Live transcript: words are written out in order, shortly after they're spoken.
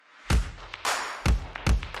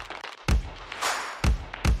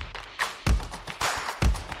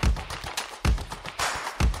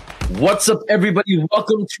What's up, everybody?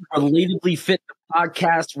 Welcome to Relatably Fit, the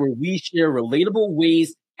podcast where we share relatable ways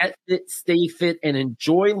to get fit, stay fit, and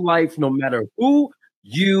enjoy life no matter who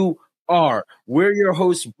you are. We're your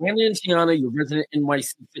hosts, Brandon and Tiana, your resident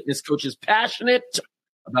NYC fitness coaches, passionate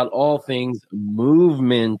about all things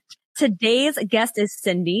movement. Today's guest is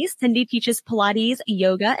Cindy. Cindy teaches Pilates,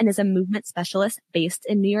 yoga, and is a movement specialist based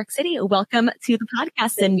in New York City. Welcome to the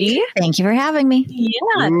podcast, Cindy. Thank you for having me.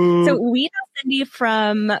 Yeah. So we know Cindy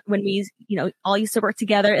from when we, all used to work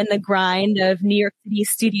together in the grind of New York City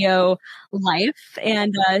studio life,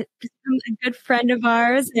 and a good friend of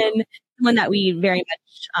ours and someone that we very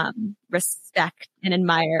much respect and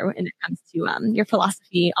admire when it comes to your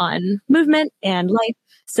philosophy on movement and life.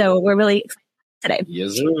 So we're really excited today.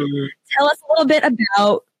 Yes, sir. Tell us a little bit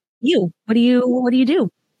about you. What do you do?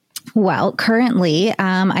 Well, currently,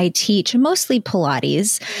 I teach mostly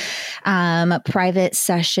Pilates, private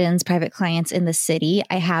sessions, private clients in the city.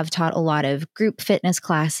 I have taught a lot of group fitness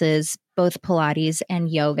classes, both Pilates and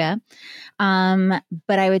yoga. But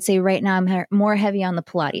I would say right now I'm more heavy on the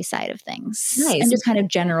Pilates side of things. Nice. And just kind of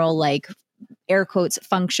general, like, air quotes,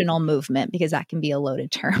 functional movement, because that can be a loaded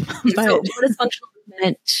term. But what does functional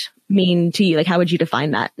movement mean to you? Like, how would you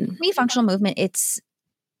define that? For me, functional movement, it's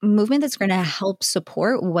movement that's going to help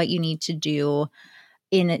support what you need to do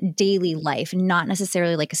in daily life, not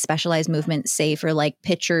necessarily like a specialized movement, say for like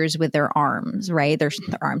pitchers with their arms, right? Their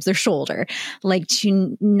arms, their shoulder, like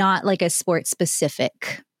to not like a sport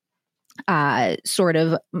specific sort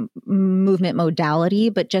of movement modality,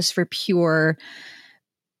 but just for pure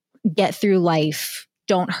get through life,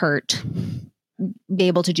 don't hurt, be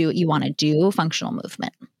able to do what you want to do, functional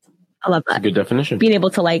movement. I love that. That's a good definition. Being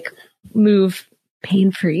able to like move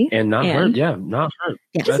pain-free. And not hurt. Yeah, not hurt.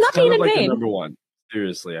 Yeah. Just That's not kind being of in like pain. the number one.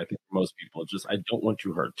 Seriously, I think for most people, I don't want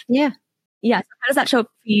you hurt. Yeah. Yeah. So how does that show up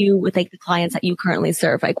for you with like the clients that you currently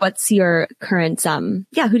serve? Like, what's your current, who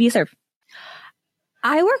do you serve?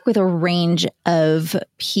 I work with a range of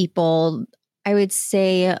people. I would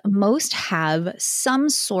say most have some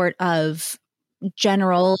sort of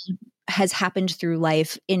general has happened through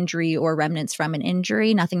life injury or remnants from an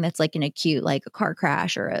injury. Nothing that's like an acute, like a car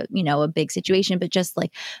crash or a big situation, but just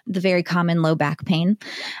like the very common low back pain,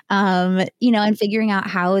 and figuring out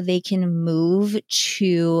how they can move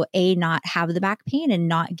to not have the back pain and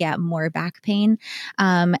not get more back pain.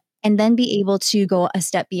 And then be able to go a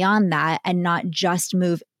step beyond that and not just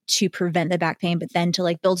move to prevent the back pain, but then to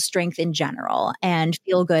like build strength in general and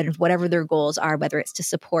feel good, whatever their goals are, whether it's to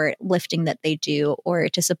support lifting that they do or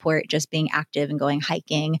to support just being active and going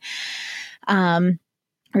hiking,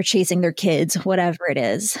 or chasing their kids, whatever it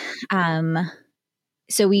is.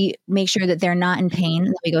 So we make sure that they're not in pain,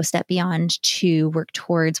 that we go a step beyond to work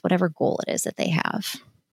towards whatever goal it is that they have.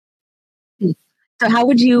 So how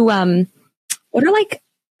would you,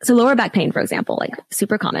 so lower back pain, for example, like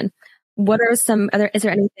super common. What are is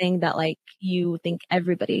there anything that like you think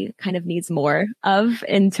everybody kind of needs more of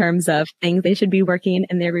in terms of things they should be working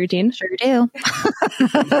in their routine? Sure do.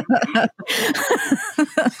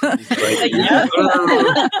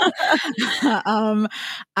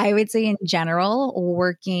 I would say in general,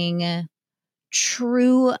 working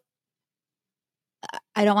true,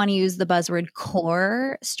 I don't want to use the buzzword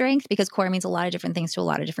core strength because core means a lot of different things to a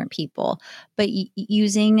lot of different people, but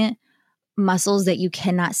using muscles that you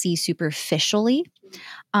cannot see superficially,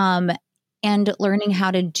 and learning how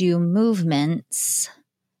to do movements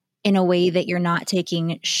in a way that you're not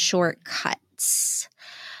taking shortcuts,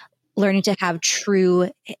 learning to have true,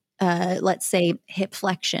 let's say hip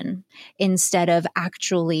flexion instead of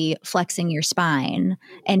actually flexing your spine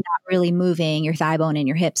and not really moving your thigh bone in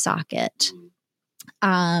your hip socket.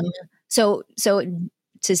 So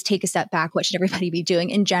to take a step back, what should everybody be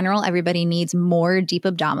doing? In general, everybody needs more deep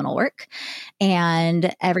abdominal work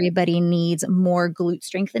and everybody needs more glute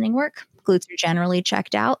strengthening work. Glutes are generally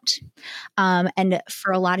checked out. And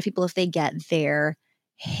for a lot of people, if they get their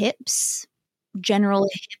hips, general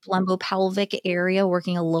hip lumbopelvic area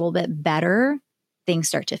working a little bit better, things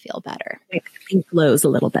start to feel better. It flows a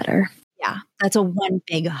little better. Yeah, that's one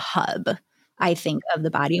big hub, I think, of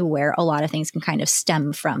the body where a lot of things can kind of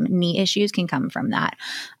stem from. Knee issues can come from that.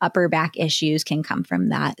 Upper back issues can come from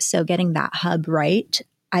that. So getting that hub right,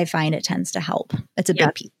 I find it tends to help. It's a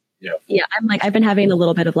big piece. Yeah. I've been having a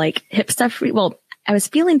little bit of like hip stuff. Well, I was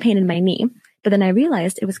feeling pain in my knee, but then I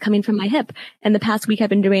realized it was coming from my hip. And the past week I've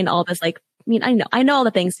been doing all this, like, I know all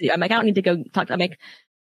the things to do. I'm like, I don't need to go talk to, I'm like,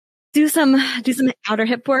 do some outer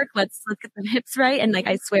hip work. Let's get the hips right. And like,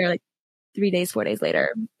 I swear, like 3 days, 4 days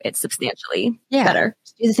later, it's substantially better.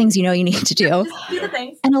 Do the things you know you need to do. Do the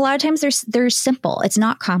things. And a lot of times they're simple. It's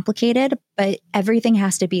not complicated, but everything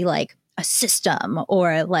has to be like a system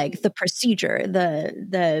or like the procedure,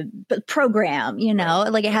 the program, you know,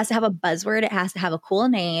 like it has to have a buzzword, it has to have a cool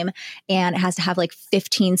name, and it has to have like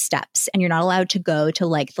 15 steps, and you're not allowed to go to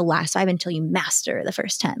like the last 5 until you master the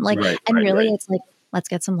first 10. Like, it's like, let's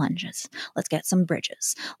get some lunges. Let's get some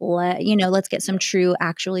bridges. Let's get some true,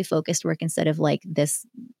 actually focused work instead of like this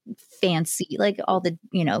fancy, like all the,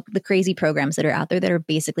 the crazy programs that are out there that are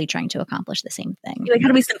basically trying to accomplish the same thing. Like, how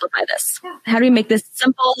do we simplify this? How do we make this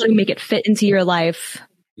simple? How do we make it fit into your life?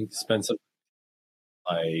 Expensive.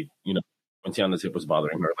 When Tiana's hip was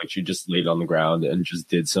bothering her, like she just laid on the ground and just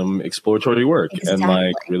did some exploratory work and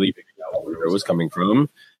like really figured out where it was coming from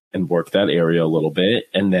and worked that area a little bit.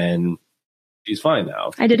 And then she's fine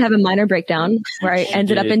now. I did have a minor breakdown where I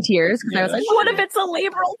ended up in tears because I was like, what if it's a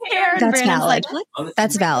labral tear? That's valid.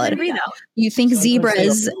 That's valid. You think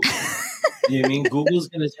zebras. I mean, Google's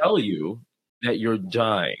going to tell you that you're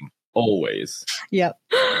dying always. Yep.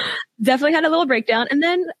 Definitely had a little breakdown, and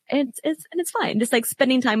then it's fine. Just like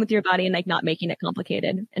spending time with your body and like not making it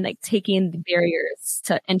complicated and like taking the barriers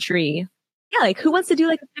to entry. Yeah, like who wants to do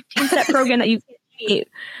like a 15-step program that you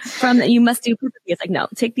from that you must do perfectly? It's like, no,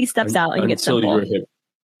 take these steps out and get simple.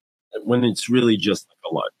 When it's really just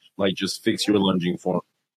like a lunge, like just fix your lunging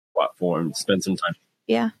platform, spend some time.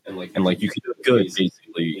 Yeah. And like you can do good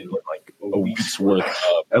basically in like a week's worth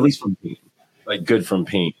of, at least from pain, like good from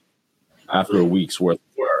pain after a week's worth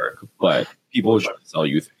of work. But people are trying to sell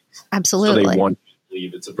you things. Absolutely. So they want you to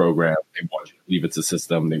believe it's a program. They want you to believe it's a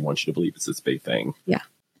system. They want you to believe it's this big thing. Yeah.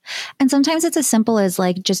 And sometimes it's as simple as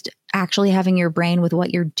like just actually having your brain with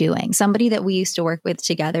what you're doing. Somebody that we used to work with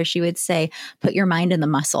together, she would say, put your mind in the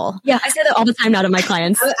muscle. Yeah, I say that all the time now to my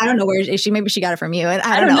clients. I don't know where maybe she got it from you.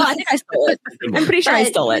 I don't know. I think I stole it. I'm pretty sure I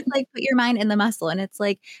stole it. Like put your mind in the muscle. And it's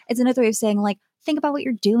like, it's another way of saying like, think about what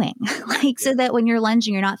you're doing. So that when you're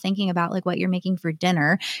lunging, you're not thinking about like what you're making for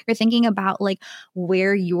dinner. You're thinking about like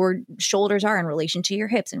where your shoulders are in relation to your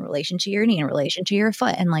hips, in relation to your knee, in relation to your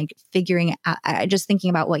foot, and like figuring out, just thinking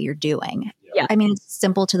about what you're doing. Yeah. I mean, it's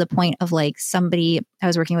simple to the point of like I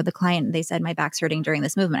was working with a client, they said, my back's hurting during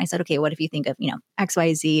this movement. I said, okay, what if you think of,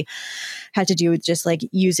 XYZ had to do with just like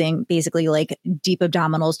using basically like deep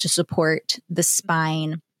abdominals to support the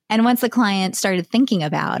spine. And once the client started thinking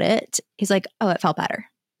about it, he's like, oh, it felt better.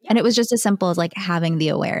 Yeah. And it was just as simple as like having the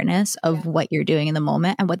awareness of what you're doing in the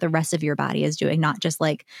moment and what the rest of your body is doing, not just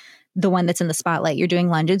like the one that's in the spotlight. You're doing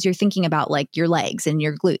lunges, you're thinking about like your legs and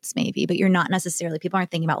your glutes maybe, but you're not necessarily, people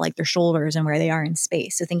aren't thinking about like their shoulders and where they are in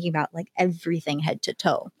space. So thinking about like everything head to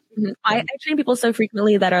toe. Mm-hmm. I train people so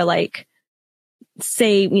frequently that are like,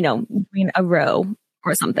 say, doing a row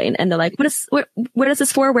or something. And they're like, what is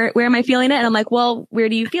this for? Where am I feeling it? And I'm like, well, where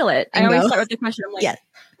do you feel it? I always start with the question. I'm like, yes.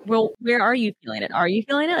 Well, where are you feeling it? Are you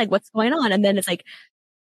feeling it? Like, what's going on? And then it's like,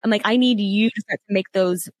 I'm like, I need you to start to make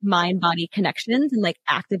those mind-body connections and like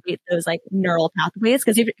activate those like neural pathways.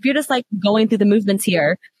 Cause if you're just like going through the movements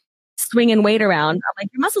here, swinging weight around, I'm like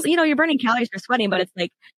your muscles, you're burning calories, you're sweating, but it's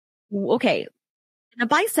like, okay, in a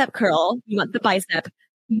bicep curl, you want the bicep to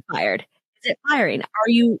be fired. Is it firing? Are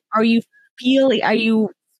you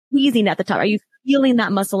squeezing at the top? Are you feeling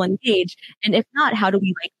that muscle engage? And if not, how do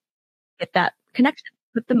we like get that connection?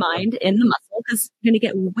 Put the mind in the muscle because you're going to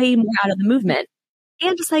get way more out of the movement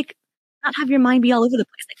and just like not have your mind be all over the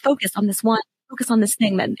place. Like focus on this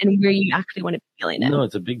thing and where you actually want to be feeling it. No,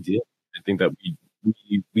 it's a big deal. I think that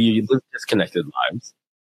we live disconnected lives.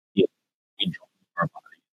 We don't know our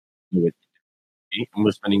body. And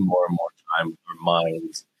we're spending more and more time with our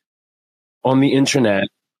minds on the internet.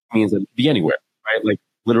 Means that it could be anywhere, right? Like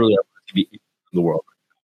literally, it could be in the world. It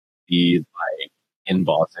could be like in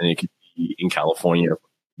Boston. It could be in California. It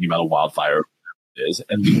could be about a wildfire, whatever it is,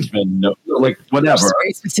 and we spend like whatever.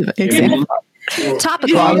 Very specific example.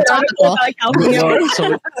 Topical.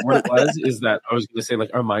 So what it was is that I was going to say like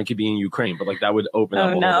our mind could be in Ukraine, but like that would open up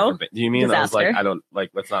a whole different thing. Do you mean? Disaster. I was like, I don't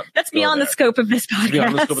like. Let's not. That's beyond the scope of this podcast.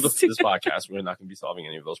 Beyond the scope of this podcast, we're not going to be solving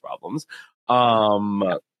any of those problems.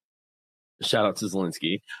 Shout out to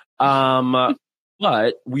Zelensky.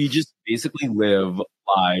 But we just basically live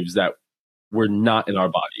lives that we're not in our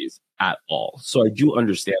bodies at all. So I do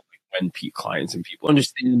understand like, when clients and people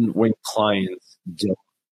understand when clients don't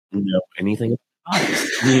know anything about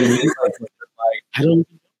bodies. You know what I mean? Like, I don't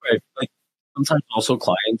know. Like sometimes also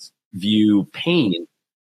clients view pain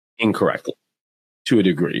incorrectly to a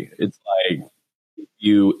degree. It's like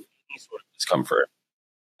view any sort of discomfort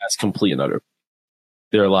as complete and utter.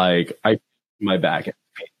 They're like, I my back and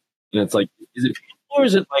pain. And it's like, is it painful or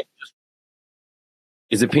is it like just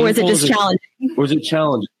is it painful? Or is it just challenging? Or is it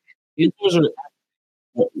challenging?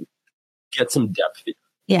 Or get some depth here.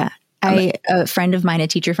 Yeah. A friend of mine, a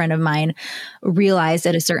teacher friend of mine, realized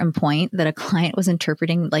at a certain point that a client was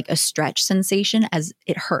interpreting like a stretch sensation as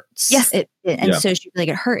it hurts. Yes. So she like,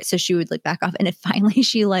 it hurts. So she would like back off. And it finally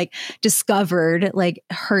she like discovered like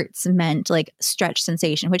hurts meant like stretch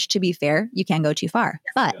sensation, which to be fair, you can go too far,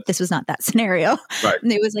 but this was not that scenario. Right.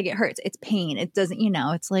 And it was like, it hurts. It's pain. It doesn't,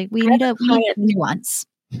 it's like we need a nuance.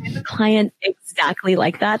 I have a client exactly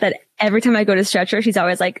like that every time I go to stretch her, she's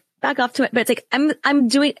always like, back off to it. But it's like,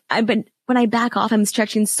 when I back off, I'm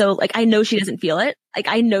stretching. So like, I know she doesn't feel it. Like,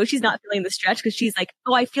 I know she's not feeling the stretch because she's like,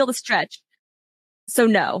 oh, I feel the stretch. So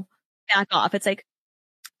no, back off. It's like,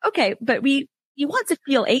 okay, but you want to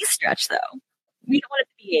feel a stretch though. We don't want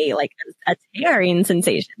it to be a tearing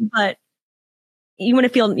sensation, but you want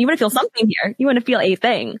to feel something here. You want to feel a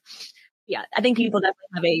thing. Yeah. I think people definitely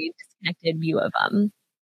have a disconnected view of,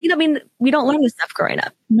 we don't learn this stuff growing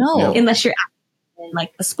up. No. Unless you're in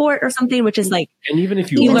like a sport or something, which is like, and even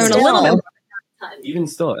if you learn a little bit. Even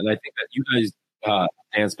still, and I think that you guys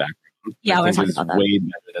dance background, yeah, I we're think talking about that. Way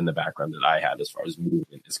better than the background that I had as far as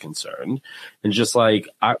movement is concerned. And just like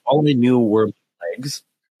all I knew were my legs,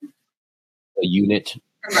 a unit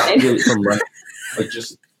from right, like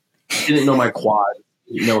just didn't know my quad,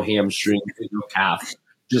 didn't know hamstring, didn't know calf,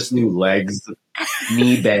 just knew legs,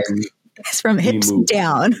 knee bend. It's from hips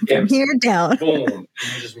down, from here down, boom,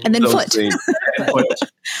 and then foot.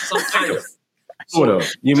 Some kind of, sort of.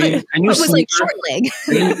 You mean? I knew was like short leg.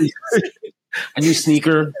 I knew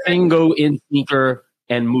sneaker, and go in sneaker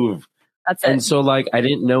and move. That's it. And so like I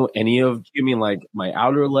didn't know any of. You mean like my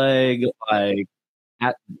outer leg, like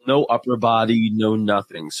no upper body, no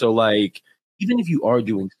nothing. So like even if you are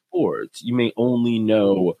doing sports, you may only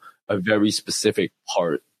know a very specific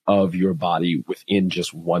part of your body within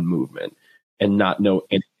just one movement and not know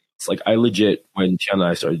anything. It's like I legit, when Tiana and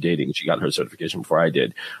I started dating, she got her certification before I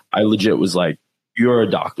did. I legit was like, you're a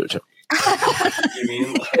doctor to me. You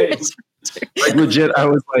mean like legit, I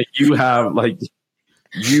was like, you have an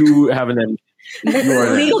MD.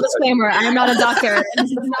 Legal disclaimer, I'm not a doctor. This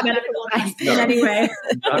is not medical advice in any way.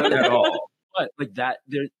 Not at all. But like that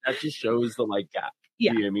just shows the like gap.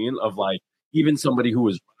 Yeah. You know what I mean? Of like even somebody who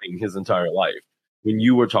was running his entire life. When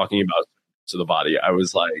you were talking about to the body, I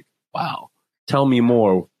was like, wow, tell me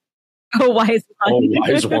more. Oh, wise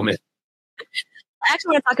woman. I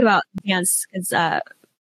actually want to talk about dance because,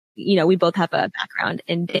 we both have a background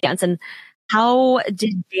in dance. And how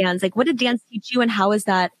did dance, what did dance teach you? And how has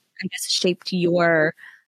that, I guess, shaped your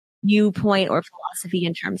viewpoint or philosophy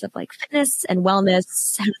in terms of like fitness and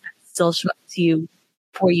wellness? How does that still show up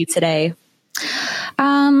for you today?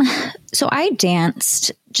 So I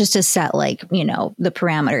danced, just to set the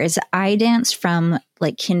parameters. I danced from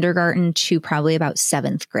like kindergarten to probably about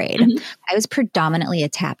 7th grade. Mm-hmm. I was predominantly a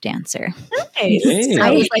tap dancer. Nice.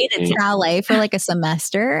 I was in ballet for like a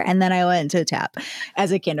semester, and then I went to tap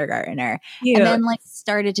as a kindergartner. Yeah. And then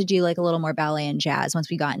started to do like a little more ballet and jazz once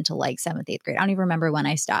we got into like 7th, 8th grade. I don't even remember when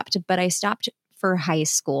I stopped, but I stopped for high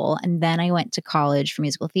school, and then I went to college for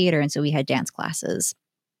musical theater, and so we had dance classes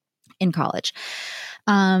in college.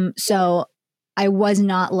 So I was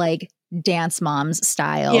not like dance moms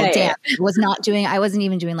style dance. I wasn't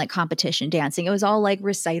even doing like competition dancing. It was all like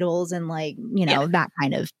recitals and like, that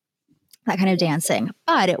kind of dancing,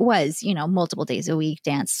 but it was, multiple days a week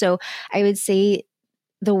dance. So I would say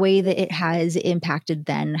the way that it has impacted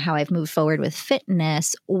then how I've moved forward with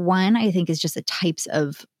fitness, one, I think is just the types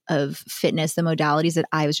of fitness, the modalities that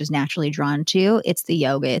I was just naturally drawn to. It's the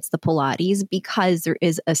yoga, it's the Pilates, because there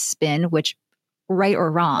is a spin, which right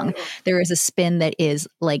or wrong, there is a spin that is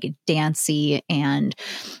like dancey, and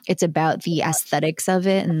it's about the aesthetics of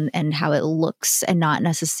it and how it looks, and not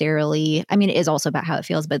necessarily, it is also about how it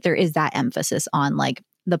feels, but there is that emphasis on like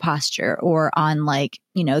the posture or on like,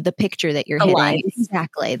 the picture that you're hitting. Lines.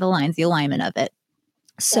 Exactly. The lines, the alignment of it.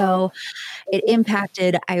 So it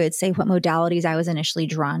impacted, I would say, what modalities I was initially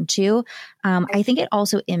drawn to. I think it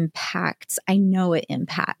also impacts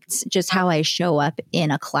just how I show up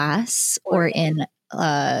in a class or in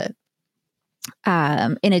a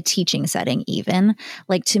teaching setting. Even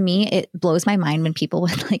like, to me, it blows my mind when people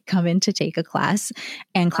would like come in to take a class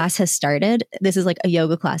and class has started. This is like a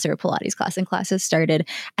yoga class or a Pilates class, and class has started,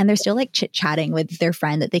 and they're still like chit chatting with their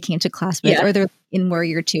friend that they came to class with, or they're in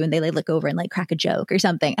Warrior 2 and they like look over and like crack a joke or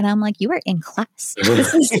something. And I'm like, you are in class. Are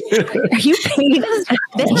you paid?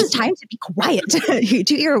 This is time to be quiet. You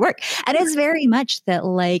do your work. And it's very much that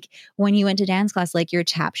like when you went to dance class, like your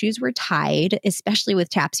tap shoes were tied, especially with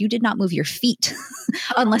taps. You did not move your feet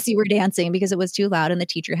unless you were dancing because it was too loud and the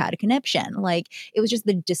teacher had a conniption. Like it was just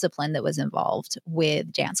the discipline that was involved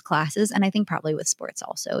with dance classes. And I think probably with sports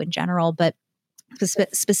also in general. But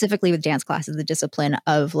specifically with dance classes, the discipline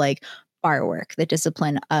of like bar work, the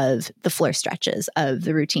discipline of the floor stretches, of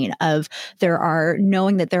the routine, of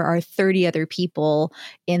knowing that there are 30 other people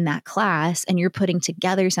in that class and you're putting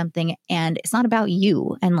together something and it's not about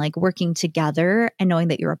you, and like working together and knowing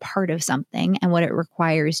that you're a part of something and what it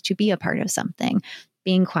requires to be a part of something.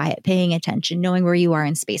 Being quiet, paying attention, knowing where you are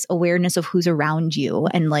in space, awareness of who's around you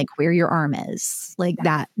and like where your arm is, like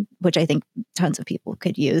that, which I think tons of people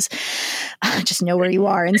could use. Just know where you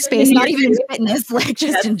are in space, not even in fitness, like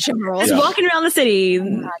just in general. Just walking around the city,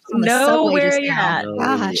 know where you're at.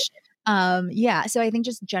 Gosh. Yeah. So I think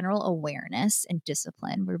just general awareness and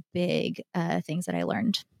discipline were big things that I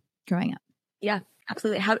learned growing up. Yeah,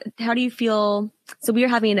 absolutely. How do you feel? So we were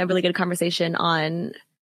having a really good conversation on,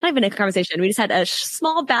 not even a conversation. We just had a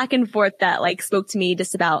small back and forth that like spoke to me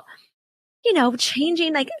just about,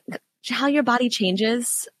 changing, like how your body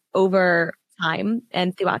changes over time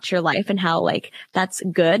and throughout your life, and how like that's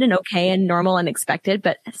good and okay and normal and expected.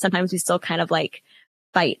 But sometimes we still kind of like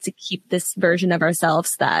fight to keep this version of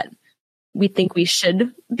ourselves that we think we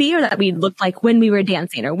should be, or that we looked like when we were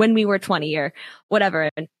dancing or when we were 20 or whatever.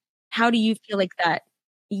 And how do you feel like that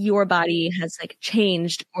your body has like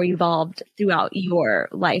changed or evolved throughout your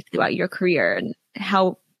life, throughout your career? And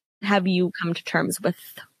how have you come to terms with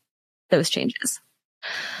those changes?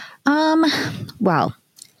 Well,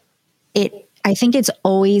 I think it's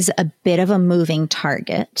always a bit of a moving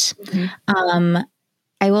target. Mm-hmm.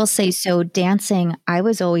 I will say, so dancing, I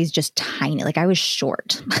was always just tiny. Like I was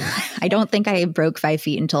short. I don't think I broke 5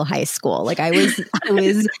 feet until high school. Like I was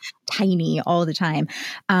tiny all the time.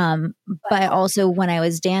 But also when I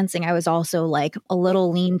was dancing, I was also like a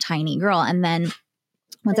little lean, tiny girl. And then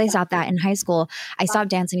once I stopped that in high school, I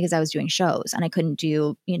stopped dancing because I was doing shows and I couldn't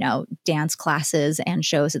do, dance classes and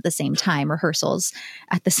shows at the same time, rehearsals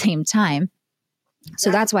at the same time.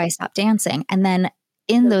 So that's why I stopped dancing. And then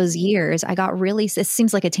in those years, I got really, it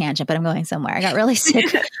seems like a tangent, but I'm going somewhere. I got really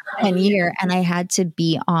sick one year and I had to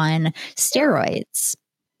be on steroids.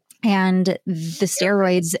 And the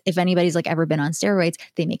steroids, if anybody's like ever been on steroids,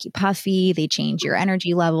 they make you puffy, they change your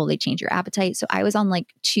energy level, they change your appetite. So I was on like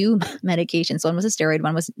 2 medications. One was a steroid,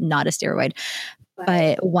 one was not a steroid,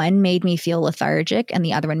 but one made me feel lethargic and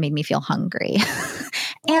the other one made me feel hungry.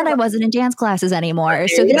 And I wasn't in dance classes anymore.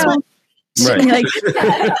 So this one, right. Like,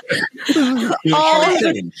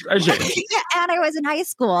 and I was in high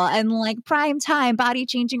school and like prime time, body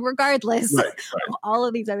changing regardless, right. of all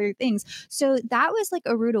of these other things. So that was like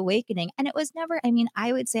a rude awakening. And it was never,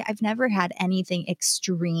 I would say I've never had anything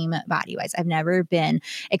extreme body wise. I've never been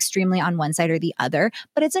extremely on one side or the other,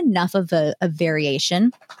 but it's enough of a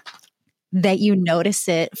variation that you notice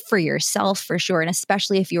it for yourself for sure. And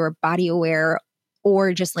especially if you're body aware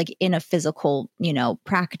or just like in a physical,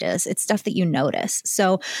 practice, it's stuff that you notice.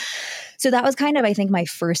 So that was kind of, I think, my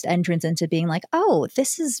first entrance into being like, oh,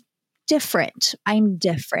 this is different. I'm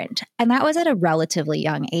different. And that was at a relatively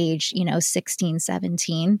young age, 16,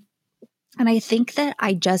 17. And I think that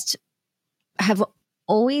I just have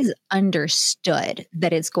always understood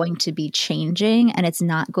that it's going to be changing and it's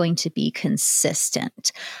not going to be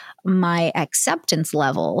consistent. My acceptance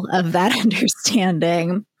level of that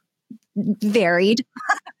understanding varied,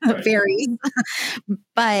 but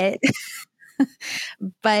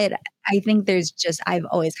I think I've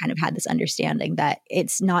always kind of had this understanding that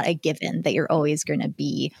it's not a given that you're always going to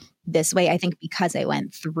be this way. I think because I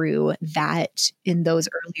went through that in those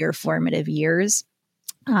earlier formative years,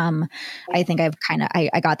 I think I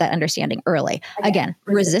got that understanding early. Again,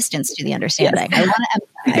 resistance to the understanding. Yes. I want to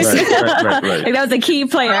emphasize. Right. Like that was a key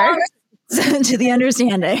player. To the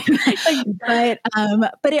understanding. But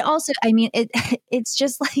it also, it's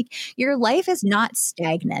just like your life is not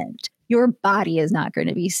stagnant. Your body is not going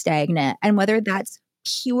to be stagnant. And whether that's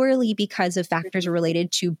purely because of factors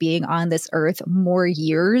related to being on this earth more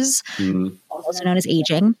years, also known as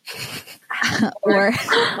aging, or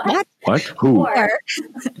what? Who? Or,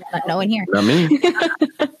 no one here. Not me.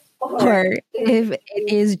 Or if it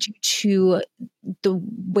is due to the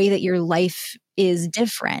way that your life is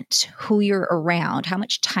different, who you're around, how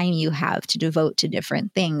much time you have to devote to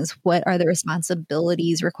different things, what are the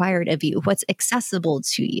responsibilities required of you, what's accessible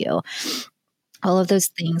to you. All of those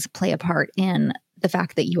things play a part in the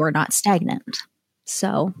fact that you are not stagnant.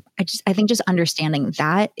 So I think just understanding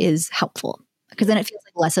that is helpful, because then it feels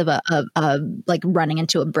like less of a like running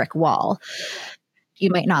into a brick wall. You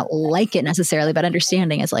might not like it necessarily, but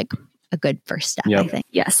understanding is like a good first step, I think.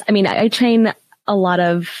 Yes. I train a lot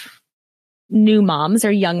of new moms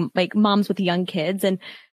or young, like moms with young kids. And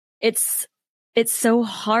it's so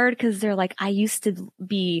hard because they're like, I used to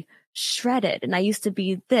be shredded and I used to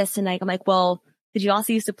be this. And I'm like, well, did you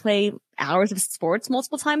also used to play hours of sports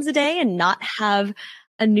multiple times a day and not have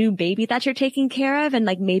a new baby that you're taking care of. And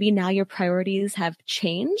like maybe now your priorities have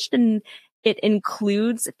changed and it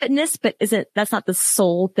includes fitness, but that's not the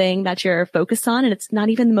sole thing that you're focused on. And it's not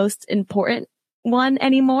even the most important one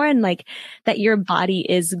anymore. And like that your body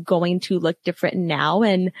is going to look different now.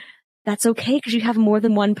 And that's okay because you have more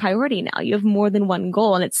than one priority now. You have more than one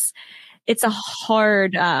goal. And it's a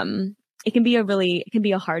hard, it can be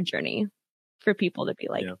a hard journey for people to be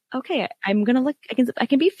like, okay, I'm going to look, I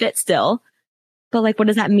can be fit still, but like, what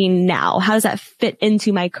does that mean now? How does that fit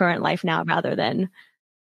into my current life now rather than,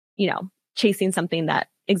 chasing something that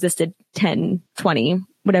existed 10, 20,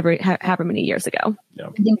 whatever, however many years ago. Yeah.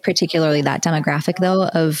 I think particularly that demographic though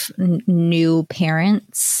of new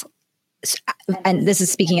parents, and this is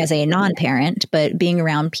speaking as a non-parent, but being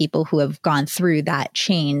around people who have gone through that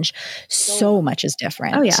change, so much is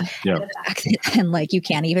different. Oh yeah. And like, you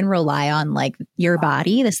can't even rely on like your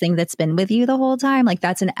body, this thing that's been with you the whole time. Like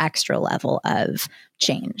that's an extra level of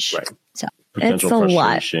change. Right. So potential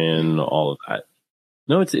frustration, all of that.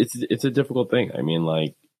 No, it's a difficult thing. I mean,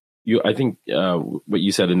 like I think what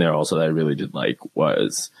you said in there also that I really did like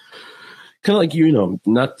was kind of like,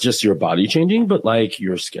 not just your body changing, but like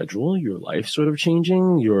your schedule, your life sort of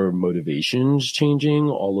changing, your motivations changing,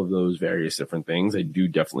 all of those various different things. I do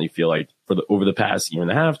definitely feel like over the past year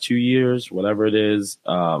and a half, 2 years, whatever it is,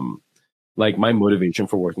 like my motivation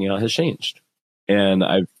for working out has changed. And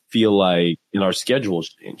I feel like our schedule has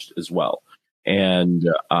changed as well. And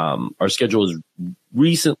our schedule has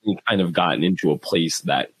recently kind of gotten into a place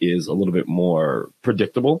that is a little bit more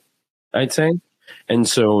predictable, I'd say. And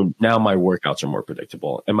so now my workouts are more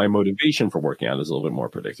predictable and my motivation for working out is a little bit more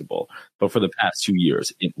predictable. But for the past 2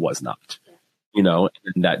 years, it was not, and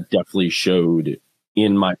that definitely showed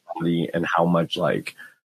in my body and how much like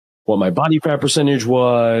what my body fat percentage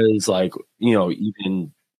was like,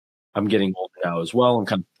 even I'm getting older now as well. I'm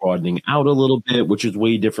kind of broadening out a little bit, which is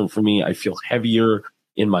way different for me. I feel heavier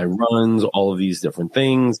in my runs, all of these different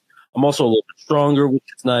things. I'm also a little bit stronger, which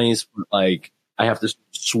is nice, but like I have to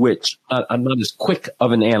switch. I'm not as quick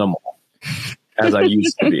of an animal as I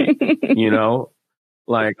used to be,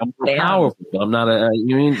 like I'm more powerful. I'm not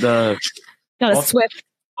not a swift.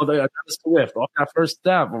 Oh, they got a swift off that first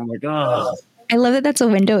step. I'm like, oh. I love that that's a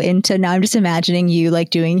window into, now I'm just imagining you like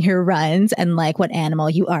doing your runs and like what animal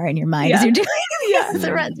you are in your mind as you're doing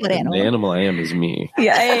the runs. What animal? The animal I am is me.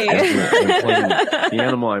 Yeah. The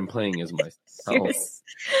animal I'm playing is myself.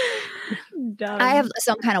 I have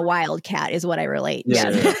some kind of wild cat is what I relate.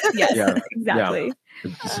 Yes, exactly.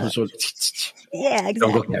 Some sort of exactly.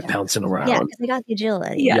 Don't look at bouncing around. Yeah, because they got the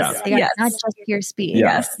agility. Yes. They got not just pure speed.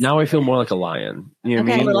 Yes. Now I feel more like a lion. You know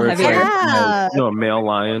what I mean? A little heavier. A male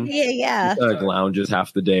lion. Yeah. Like lounges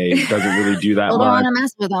half the day. Doesn't really do that much. Don't want to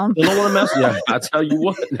mess with them. Don't want to mess. Yeah, I tell you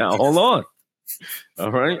what. Now hold on.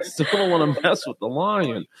 All right. Still don't want to mess with the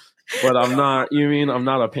lion, but I'm not. I'm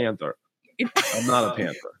not a panther. I'm not a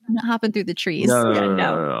panther. I'm not hopping through the trees.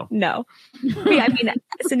 No. Yeah, I mean,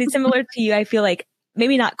 Cindy, similar to you, I feel like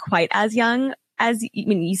maybe not quite as young as,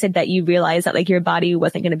 you said that you realized that like your body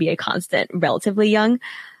wasn't going to be a constant relatively young.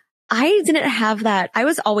 I didn't have that. I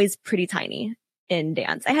was always pretty tiny in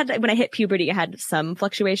dance. When I hit puberty, I had some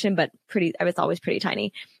fluctuation, but I was always pretty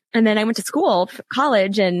tiny. And then I went to school,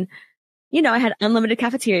 college, and, I had unlimited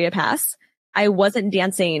cafeteria pass. I wasn't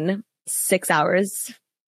dancing 6 hours,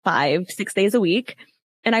 5-6 days a week.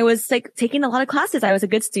 And I was like taking a lot of classes. I was a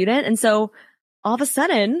good student. And so all of a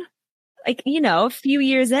sudden, like, a few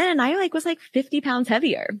years in, I like was like 50 pounds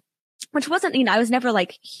heavier, which wasn't, I was never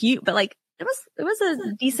like huge, but like it was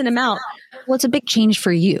a decent amount. Well, it's a big change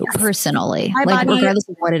for you personally, my like body, regardless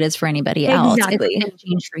of what it is for anybody else. Exactly. It's a big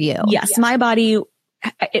change for you. Yes. My body,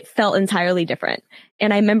 it felt entirely different.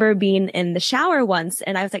 And I remember being in the shower once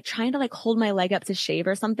and I was like trying to like hold my leg up to shave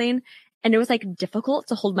or something. And it was like difficult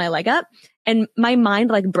to hold my leg up and my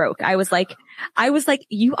mind like broke. I was like,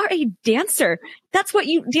 you are a dancer. That's what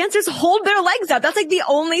dancers hold their legs up. That's like the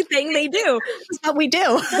only thing they do. That's what we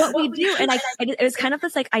do. And it was kind of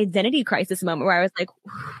this like identity crisis moment where I was like,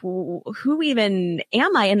 who even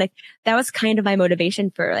am I? And like, that was kind of my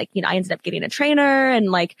motivation for like, I ended up getting a trainer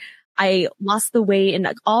and like, I lost the weight and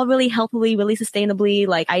like all really healthily, really sustainably.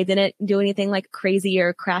 Like I didn't do anything like crazy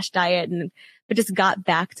or crash diet but just got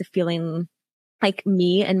back to feeling like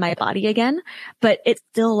me and my body again. But it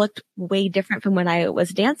still looked way different from when I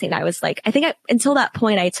was dancing. I was like, until that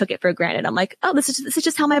point, I took it for granted. I'm like, oh, this is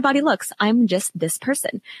just how my body looks. I'm just this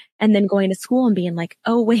person. And then going to school and being like,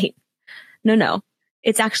 oh, wait, no.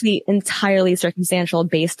 It's actually entirely circumstantial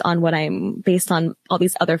based on all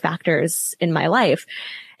these other factors in my life.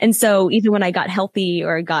 And so even when I got healthy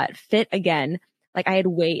or got fit again, like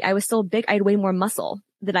I was still big. I had way more muscle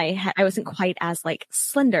than I had. I wasn't quite as like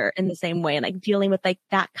slender in the same way, and like dealing with like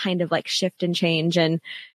that kind of like shift and change. And,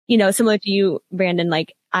 you know, similar to you, Brandon,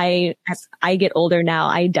 like as I get older now,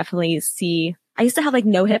 I definitely see, I used to have like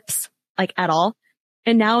no hips, like at all.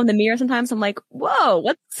 And now in the mirror, sometimes I'm like, whoa,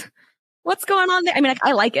 what's going on there? I mean, like,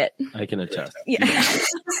 I like it. I can attest. Yeah.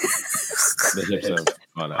 The hips have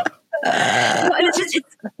gone up. And it's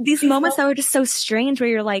these moments that were just so strange where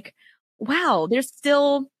you're like, wow, there's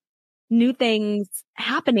still new things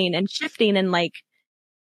happening and shifting. And like,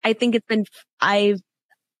 I think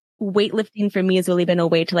weightlifting for me has really been a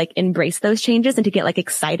way to like embrace those changes and to get like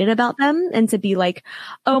excited about them and to be like,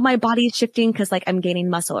 oh, my body's shifting because like I'm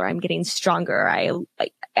gaining muscle or I'm getting stronger.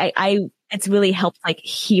 It's really helped like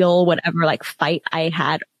heal whatever like fight I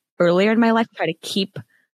had earlier in my life, try to keep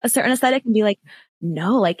a certain aesthetic and be like,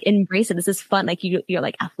 no, like embrace it. This is fun. Like you're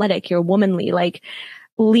like athletic, you're womanly, like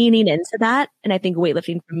leaning into that. And I think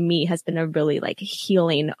weightlifting for me has been a really like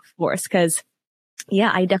healing force because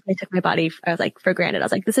yeah, I definitely took my body, I was like, for granted. I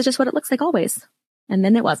was like, this is just what it looks like always. And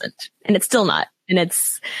then it wasn't. And it's still not. And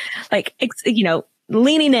it's like, you know,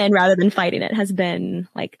 leaning in rather than fighting it has been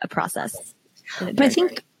like a process. But I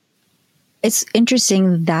think it's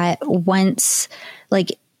interesting that once,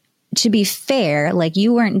 like, to be fair, like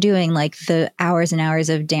you weren't doing like the hours and hours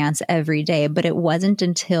of dance every day, but it wasn't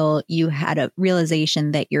until you had a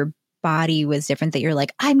realization that your body was different that you're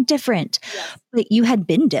like, I'm different. Yes. But you had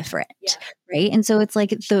been different. Yeah. Right. And so it's like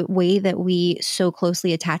the way that we so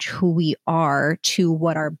closely attach who we are to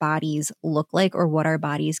what our bodies look like or what our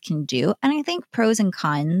bodies can do. And I think pros and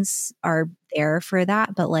cons are there for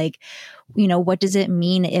that. But like, you know, what does it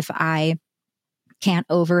mean if I can't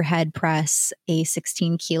overhead press a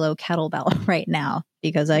 16-kilo kettlebell right now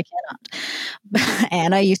because I cannot,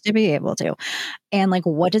 and I used to be able to. And like,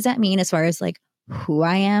 what does that mean as far as like who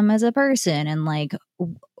I am as a person? And like,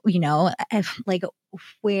 you know, like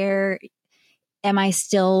where am I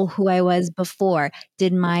still who I was before?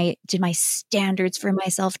 Did my standards for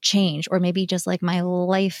myself change? Or maybe just like my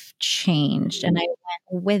life changed and I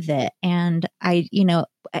went with it. And I, you know,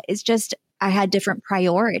 it's just, I had different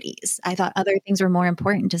priorities. I thought other things were more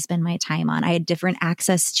important to spend my time on. I had different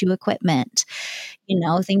access to equipment, you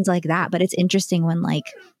know, things like that. But it's interesting when like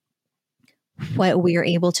what we are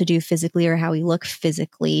able to do physically or how we look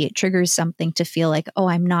physically triggers something to feel like, oh,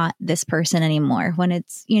 I'm not this person anymore. When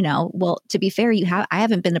it's, you know, well, to be fair, I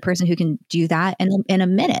haven't been the person who can do that in a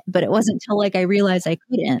minute, but it wasn't until like I realized I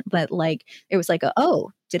couldn't. But like it was like,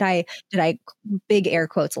 oh, did I big air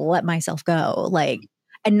quotes let myself go? Like,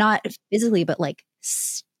 and not physically, but like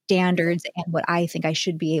standards and what I think I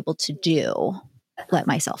should be able to do, let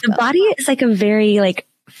myself go. The body is like a very like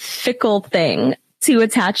fickle thing to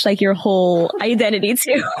attach like your whole identity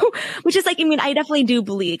to, which is like, I mean, I definitely do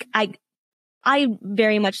believe, I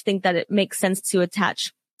very much think that it makes sense to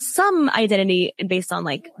attach some identity based on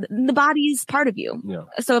like the body's part of you. Yeah.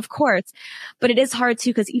 So of course, but it is hard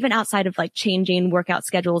too, because even outside of like changing workout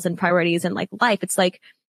schedules and priorities and like life, it's like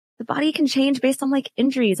the body can change based on like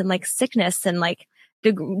injuries and like sickness and like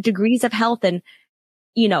degrees of health and,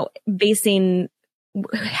 you know, basing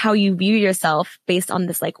how you view yourself based on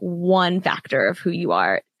this like one factor of who you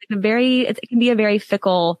are. It can be a very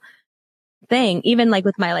fickle thing. Even like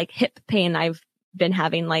with my like hip pain I've been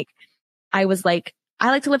having, like I was like, I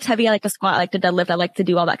like to lift heavy. I like to squat. I like to deadlift. I like to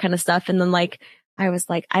do all that kind of stuff. And then like, I was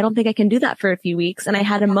like, I don't think I can do that for a few weeks. And I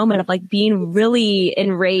had a moment of like being really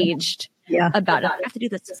enraged about it. I have to do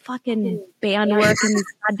this fucking band work and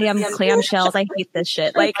goddamn clamshells. I hate this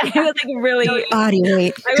shit. Like I was like really body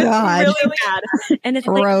weight. God, really bad. And it's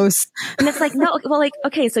gross. Like, and it's like, no, well, like,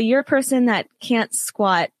 okay, so you're a person that can't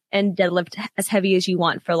squat and deadlift as heavy as you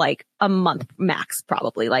want for like a month max,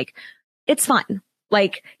 probably. Like it's fine.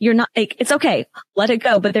 Like you're not like, it's okay. Let it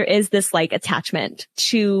go. But there is this like attachment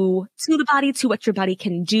to the body, to what your body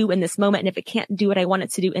can do in this moment. And if it can't do what I want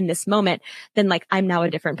it to do in this moment, then like I'm now a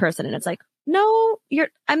different person. And it's like, no,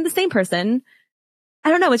 I'm the same person.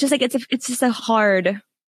 I don't know. It's just like, it's just a hard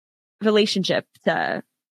relationship to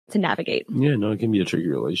navigate. Yeah, no, it can be a tricky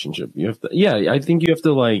relationship. You have to, I think you have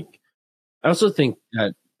to like, I also think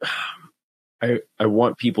that I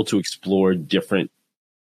want people to explore different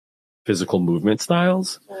physical movement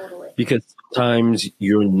styles, because sometimes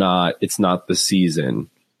it's not the season.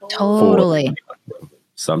 Totally.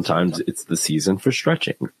 Sometimes it's the season for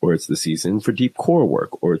stretching, or it's the season for deep core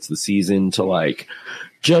work, or it's the season to like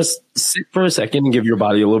just sit for a second and give your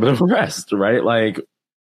body a little bit of a rest, right? Like,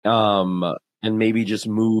 and maybe just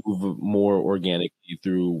move more organically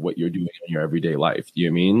through what you're doing in your everyday life. Do you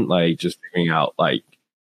know what I mean? Like just figuring out like,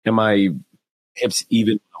 am I hips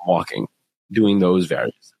even when I'm walking, doing those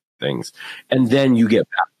various things. And then you get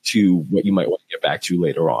back to what you might want to get back to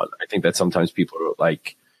later on. I think that sometimes people are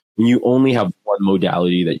like, when you only have one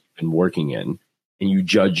modality that you've been working in and you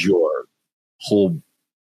judge your whole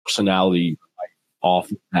personality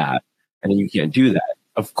off of that, and then you can't do that,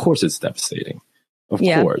 of course it's devastating. Of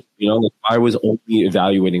course. You know, like, I was only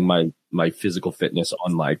evaluating my physical fitness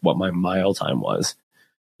on like what my mile time was.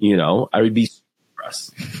 You know, I would be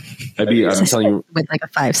impressed. I'm telling you, with like a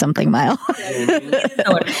 5-something mile.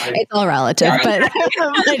 It's all relative, but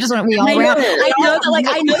I just want we all.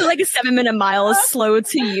 I know that a 7-minute mile is slow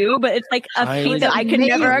to you, but it's like a feat that I could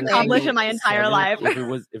never accomplish in my entire life.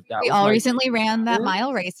 We all recently ran that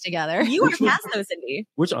mile race together. You were past those, Cindy.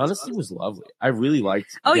 Which honestly was lovely. I really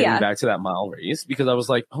liked getting back to that mile race because I was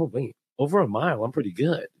like, oh wait, over a mile, I'm pretty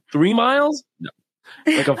good. 3 miles? No.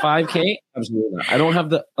 Like a 5K? Absolutely not. I don't have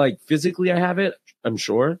the, like, physically I have it, I'm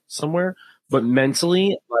sure, somewhere, but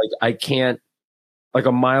mentally, like, I can't, like,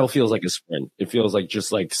 a mile feels like a sprint. It feels like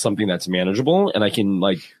just like something that's manageable, and I can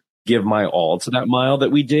like give my all to that mile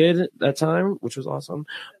that we did that time, which was awesome.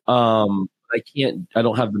 I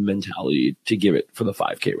don't have the mentality to give it for the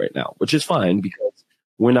 5K right now, which is fine because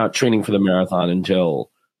we're not training for the marathon until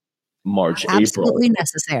March, absolutely April.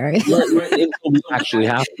 Necessary. Until we actually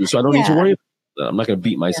have to. So I don't need to worry about that. I'm not going to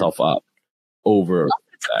beat myself up over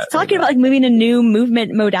that. Talking about like moving to new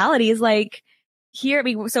movement modalities, like here,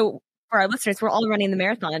 so for our listeners, we're all running the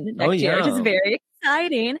marathon next year, which is very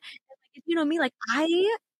exciting. And like, you know me, like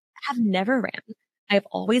I have never ran. I've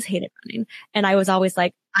always hated running. And I was always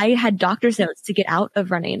like, I had doctor's notes to get out of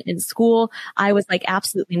running in school. I was like,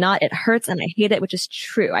 absolutely not. It hurts and I hate it, which is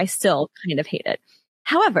true. I still kind of hate it.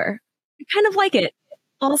 However, I kind of like it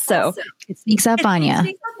also. It sneaks up on you.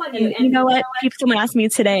 And you know what? Someone asked me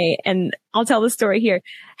today, and I'll tell the story here.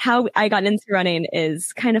 How I got into running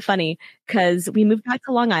is kind of funny because we moved back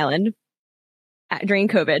to Long Island during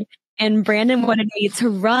COVID, and Brandon wanted me to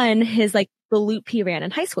run his like the loop he ran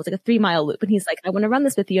in high school. It's like a 3-mile loop. And he's like, I want to run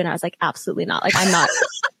this with you. And I was like, absolutely not. Like, I'm not,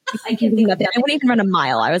 I can't do nothing. I wouldn't even run a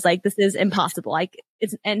mile. I was like, this is impossible.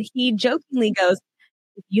 And he jokingly goes,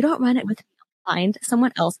 if you don't run it with me, I'll find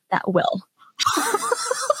someone else that will.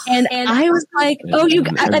 And I was like, oh, you,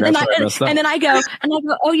 and then I go,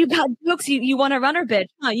 oh, you got jokes. You want a runner, bitch?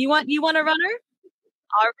 Huh? You want a runner?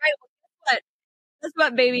 All right. Well, guess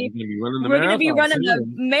what, baby? We're going to be running the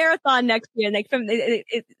marathon next year. Like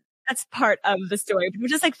that's part of the story, but it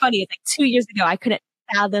was just like funny. It's like 2 years ago, I couldn't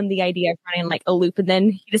fathom the idea of running like a loop. And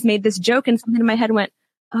then he just made this joke and something in my head went,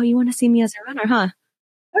 oh, you want to see me as a runner, huh?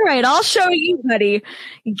 All right, I'll show you, buddy.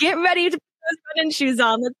 Get ready to put those running shoes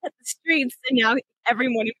on. Let's hit the streets. And now every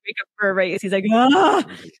morning we wake up for a race. He's like, ah.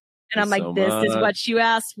 And I'm like, this is what you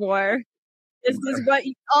asked for. This is what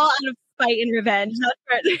you all out of spite and revenge.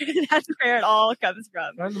 That's where it all comes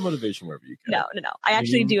from. Find the motivation wherever you can. No. I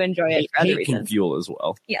actually do enjoy it for other reasons. Can fuel as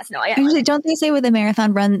well. Yes, no. Actually, don't they say with a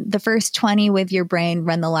marathon, run the first 20 with your brain,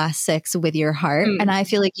 run the last 6 with your heart? And I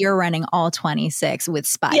feel like you're running all 26 with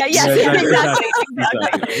spite. Exactly.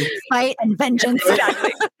 Spite and vengeance.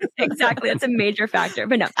 Exactly. That's a major factor.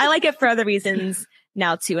 But no, I like it for other reasons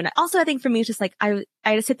now too. And I think for me, it's just like, I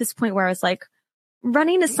just hit this point where I was like,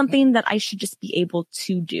 running is something that I should just be able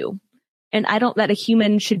to do. And that a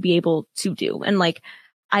human should be able to do. And like,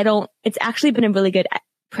 it's actually been a really good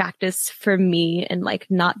practice for me and like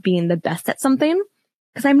not being the best at something.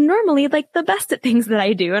 Cause I'm normally like the best at things that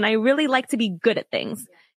I do. And I really like to be good at things.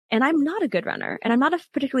 And I'm not a good runner and I'm not a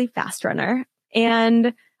particularly fast runner.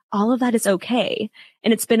 And all of that is okay.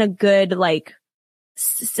 And it's been a good, like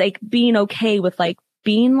being okay with like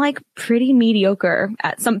being like pretty mediocre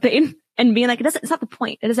at something and being like, it's not the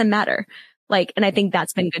point. It doesn't matter. Like, and I think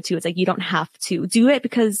that's been good too. It's like, you don't have to do it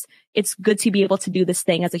because it's good to be able to do this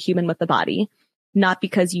thing as a human with the body, not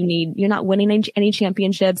because you're not winning any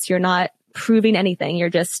championships. You're not proving anything. You're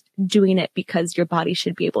just doing it because your body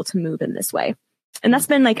should be able to move in this way. And that's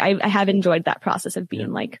been like, I have enjoyed that process of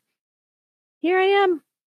being like, here I am.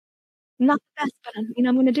 I'm not the best, but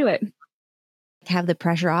I'm going to do it. Have the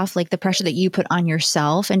pressure off, like the pressure that you put on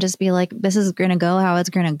yourself, and just be like, this is going to go how it's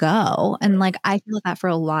going to go. And like, I feel that for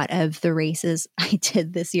a lot of the races I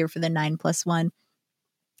did this year for the 9+1,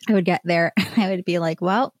 I would get there and I would be like,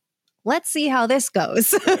 well, let's see how this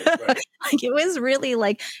goes. Right. Like it was really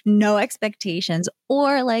like no expectations,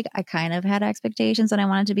 or like I kind of had expectations and I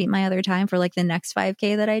wanted to beat my other time for like the next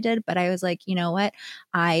 5K that I did. But I was like, you know what?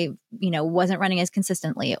 I, wasn't running as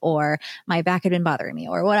consistently, or my back had been bothering me,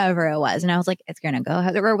 or whatever it was. And I was like, it's going to go.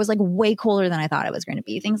 Or it was like way colder than I thought it was going to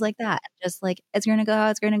be. Things like that. Just like, it's going to go how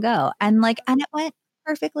it's going to go. And it went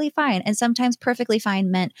perfectly fine. And sometimes perfectly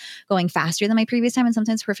fine meant going faster than my previous time. And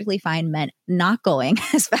sometimes perfectly fine meant not going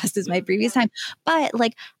as fast as my previous time. But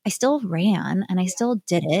like, I still ran and I still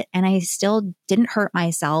did it and I still didn't hurt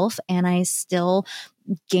myself and I still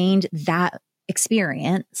gained that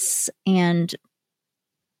experience and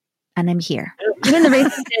I'm here. Even the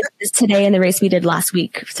race we did today and the race we did last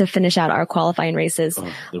week to finish out our qualifying races,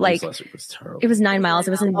 The like race last week was terrible. it was 9 miles.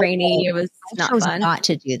 It wasn't rainy. It was I not chose fun. not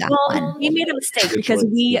to do that Well, one. we made a mistake Good because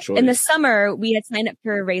choice, good in the choice. summer we had signed up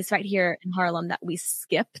for a race right here in Harlem that we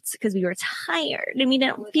skipped because we were tired and we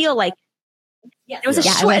didn't feel like it was a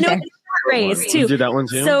Yeah, I short went and it there. was a short race You too. did that one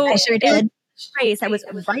too? So I sure it was did. a race that was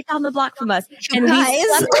right down the block from us, and Guys. we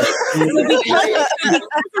because of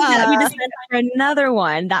that, we just signed up for another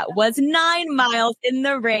one that was 9 miles in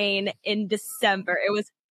the rain in December. It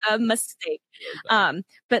was a mistake.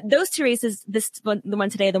 But those two races, the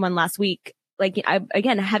one today, the one last week, like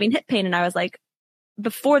again having hip pain, and I was like,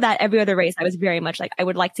 before that, every other race, I was very much like, I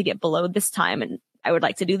would like to get below this time, and I would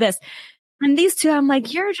like to do this. And these two, I'm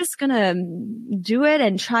like, you're just gonna do it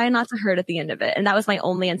and try not to hurt at the end of it. And that was my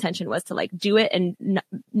only intention, was to like do it and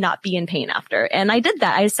not be in pain after. And I did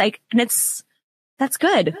that. I was like, and that's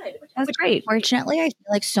good. That's great. Fortunately, I feel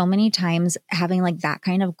like so many times having like that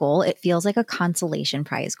kind of goal, it feels like a consolation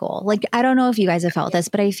prize goal. Like, I don't know if you guys have felt this,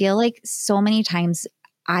 but I feel like so many times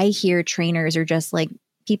I hear trainers or just like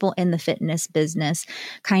people in the fitness business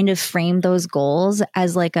kind of frame those goals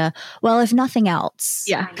as like a, well, if nothing else,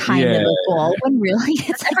 kind of a goal. When really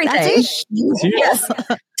it's like, everything. that's a huge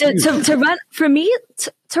Yes. to run, for me,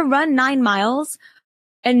 to run 9 miles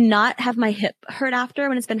and not have my hip hurt after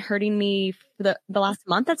when it's been hurting me for the last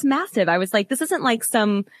month, that's massive. I was like, this isn't like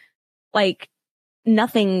some like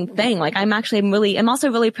nothing thing. Like I'm also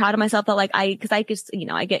really proud of myself that like I just,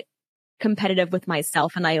 I get competitive with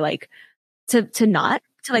myself and I like to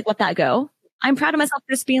like let that go. I'm proud of myself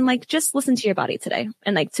for just being like, just listen to your body today.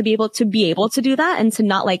 And like to be able to do that and to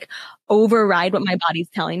not like override what my body's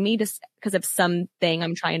telling me just because of something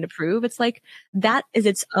I'm trying to prove. It's like, that is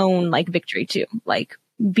its own like victory too. Like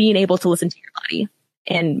being able to listen to your body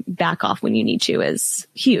and back off when you need to is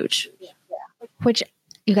huge. Which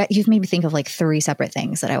you've made me think of like 3 separate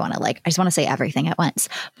things that I want to I just want to say everything at once.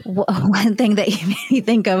 One thing that you made me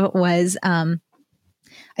think of was,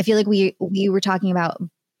 I feel like we were talking about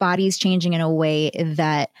bodies changing in a way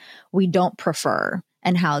that we don't prefer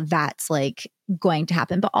and how that's like going to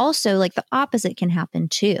happen, but also like the opposite can happen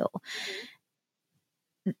too.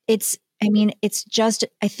 It's just,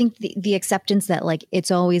 I think the acceptance that like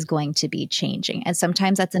it's always going to be changing. And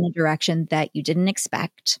sometimes that's in a direction that you didn't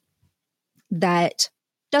expect, that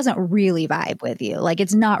doesn't really vibe with you. Like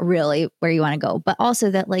it's not really where you want to go, but also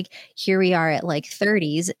that like here we are at like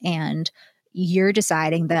 30s and you're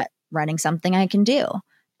deciding that running something I can do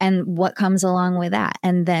and what comes along with that.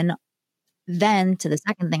 And then to the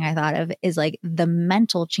second thing I thought of is like the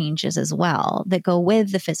mental changes as well that go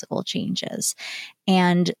with the physical changes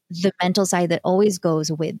and the mental side that always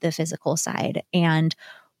goes with the physical side and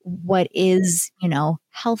what is,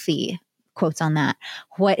 healthy, quotes on that,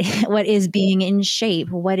 what is being in shape,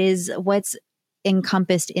 what's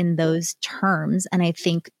encompassed in those terms. And I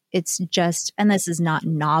think it's just, and this is not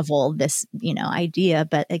novel, this, idea,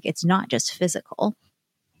 but like, it's not just physical,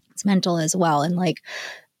 it's mental as well. And like,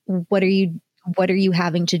 what are you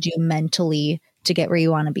having to do mentally to get where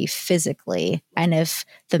you want to be physically? And if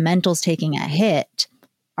the mental's taking a hit,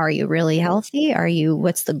 are you really healthy?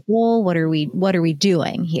 What's the goal? What are we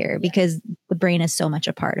doing here? Because the brain is so much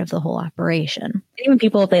a part of the whole operation. Even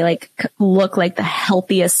people, if they like look like the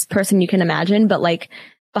healthiest person you can imagine, but like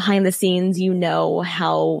behind the scenes,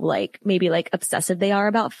 how like maybe like obsessive they are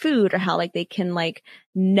about food or how like they can like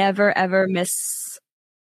never ever miss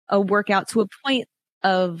a workout to a point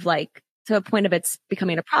of it's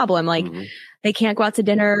becoming a problem. Like they can't go out to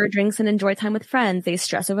dinner or drinks and enjoy time with friends. They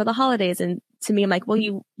stress over the holidays. And to me, I'm like, well,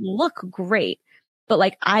 you look great, but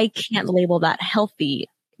like, I can't label that healthy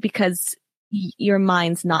because your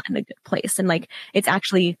mind's not in a good place. And like, it's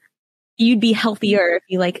actually, you'd be healthier if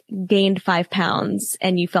you like gained 5 pounds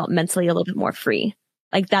and you felt mentally a little bit more free.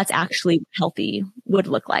 Like that's actually what healthy would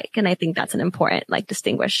look like. And I think that's an important like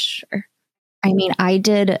distinguisher. I mean, I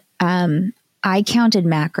did, I counted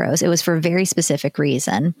macros. It was for a very specific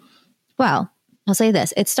reason. Well, I'll say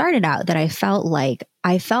this. It started out that I felt like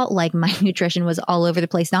my nutrition was all over the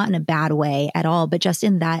place, not in a bad way at all, but just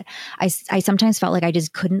in that I sometimes felt like I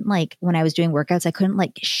just couldn't like, when I was doing workouts, I couldn't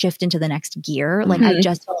like shift into the next gear. Like I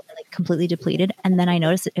just felt like completely depleted. And then I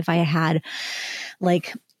noticed that if I had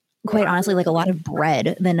like quite honestly, like a lot of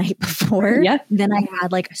bread the night before. Yeah. Then I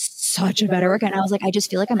had like such a better workout. And I was like, I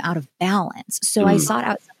just feel like I'm out of balance. So I sought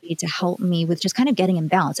out somebody to help me with just kind of getting in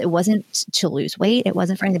balance. It wasn't to lose weight. It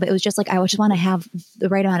wasn't for anything, but it was just like, I just want to have the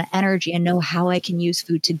right amount of energy and know how I can use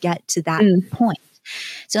food to get to that point.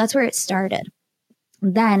 So that's where it started.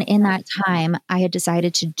 Then in that time, I had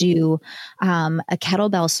decided to do a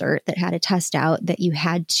kettlebell cert that had a test out that you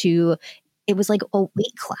had to, it was like a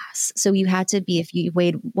weight class. So you had to be, if you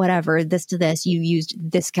weighed whatever, this to this, you used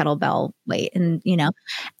this kettlebell weight and,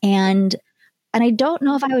 and I don't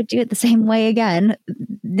know if I would do it the same way again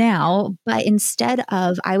now, but instead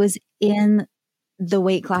of, I was in the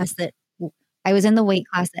weight class that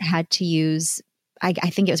had to use, I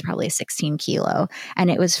think it was probably a 16 kilo, and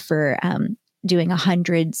it was for doing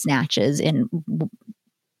 100 snatches in,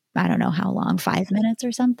 I don't know how long, 5 minutes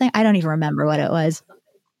or something. I don't even remember what it was.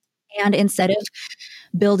 And instead of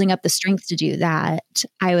building up the strength to do that,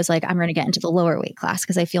 I was like, I'm going to get into the lower weight class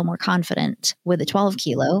because I feel more confident with a 12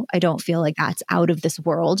 kilo. I don't feel like that's out of this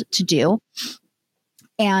world to do.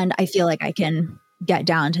 And I feel like I can get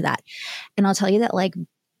down to that. And I'll tell you that, like,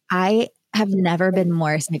 I have never been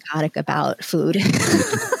more psychotic about food.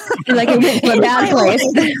 Like in a bad place.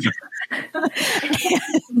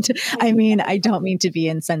 And I mean, I don't mean to be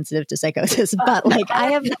insensitive to psychosis, but like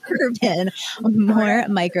I have never been more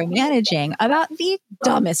micromanaging about the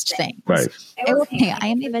dumbest things. Right. Okay, I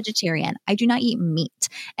am a vegetarian. I do not eat meat,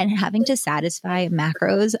 and having to satisfy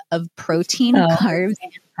macros of protein, carbs,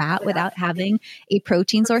 and fat without having a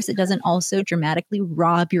protein source that doesn't also dramatically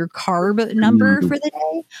rob your carb number for the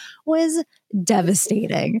day was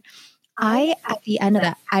devastating. At the end of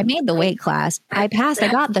that, I made the weight class. I passed.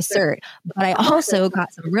 I got the cert, but I also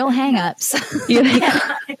got some real hangups.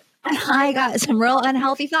 I got some real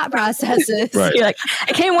unhealthy thought processes. Right. You're like,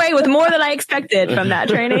 I came away with more than I expected from that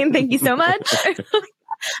training. Thank you so much.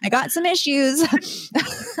 I got some issues.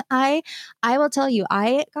 I will tell you,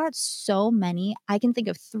 I got so many. I can think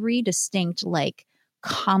of 3 distinct like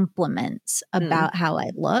compliments about how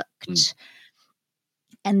I looked.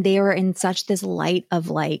 And they were in such this light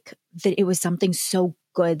of like, that it was something so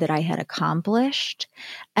good that I had accomplished.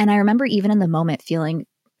 And I remember even in the moment feeling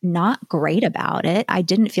not great about it. I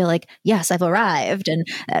didn't feel like, yes, I've arrived and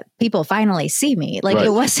people finally see me. Like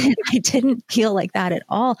It wasn't, I didn't feel like that at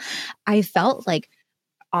all. I felt like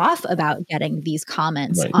off about getting these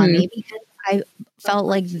comments on me because I felt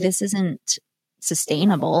like this isn't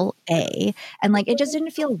sustainable, and like it just didn't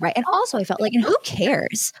feel right. And also I felt like, and who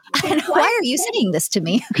cares? And why are you saying this to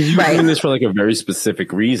me? Because you're doing this for like a very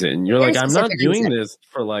specific reason. You're Very like, I'm not specific doing reason. this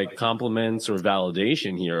for like compliments or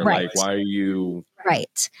validation here. Right. Like, why are you?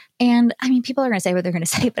 Right. And I mean, people are going to say what they're going to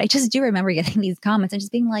say, but I just do remember getting these comments and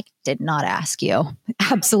just being like, did not ask you.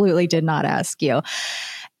 Absolutely did not ask you.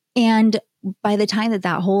 And by the time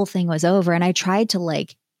that whole thing was over, and I tried to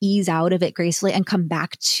like ease out of it gracefully and come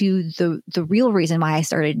back to the real reason why I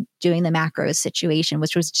started doing the macros situation,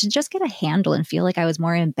 which was to just get a handle and feel like I was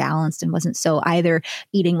more imbalanced and wasn't so either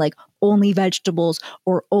eating like only vegetables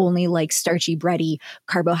or only like starchy, bready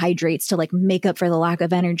carbohydrates to like make up for the lack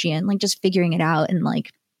of energy, and like just figuring it out. And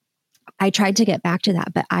like, I tried to get back to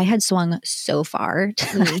that, but I had swung so far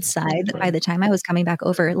to that side that by the time I was coming back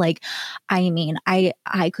over, like, I mean, I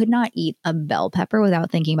could not eat a bell pepper without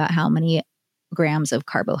thinking about how many grams of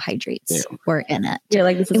carbohydrates were in it. You're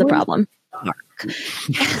like, this is a problem.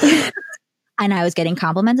 And I was getting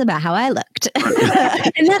compliments about how I looked. And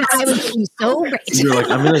I was doing so great. You're like,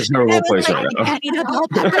 I'm in a terrible place right now. I need a bell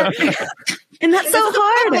pepper. And that's so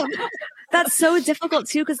hard. That's so difficult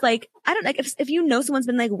too. Cause like, I don't like if you know someone's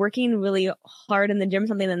been like working really hard in the gym or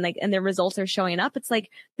something and like, and their results are showing up, it's like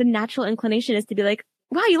the natural inclination is to be like,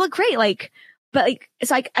 wow, you look great. Like, but like,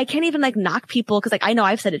 it's like, I can't even like knock people. Cause like, I know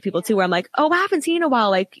I've said it to people too, where I'm like, oh, I haven't seen you in a while.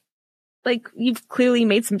 Like you've clearly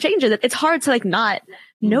made some changes. It's hard to like not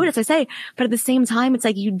notice, I say, but at the same time, it's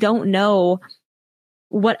like, you don't know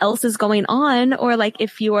what else is going on, or like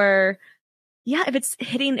if you're, if it's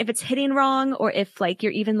hitting wrong, or if like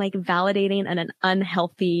you're even like validating an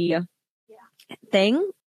unhealthy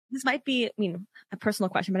thing. This might be, I mean, a personal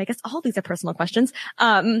question, but I guess all these are personal questions.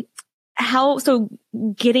 Getting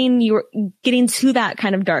to that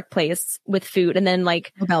kind of dark place with food, and then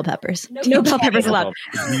like no bell peppers. No bell peppers allowed.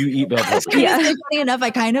 You eat bell peppers. Yeah. Funny enough,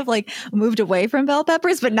 I kind of like moved away from bell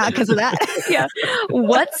peppers, but not because of that. Yeah.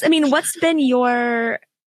 What's been your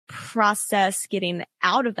process getting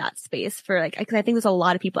out of that space for like, cause I think there's a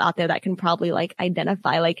lot of people out there that can probably like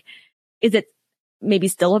identify, like, is it maybe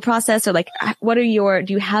still a process, or like, do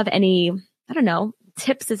you have any, I don't know,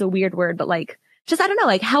 tips is a weird word, but like just, I don't know,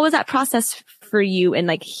 like, how was that process for you in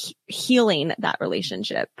like healing that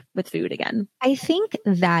relationship with food again? I think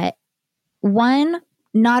that one,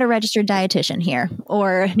 not a registered dietitian here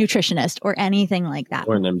or nutritionist or anything like that.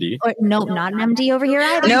 Or an MD. Or, no, not an MD over here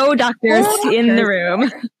either. No doctors in the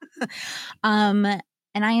room.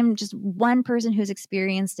 And I am just one person who's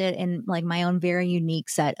experienced it in like my own very unique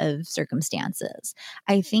set of circumstances.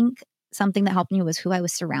 I think something that helped me was who I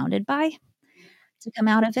was surrounded by to come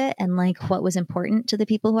out of it, and like what was important to the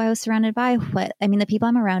people who I was surrounded by. The people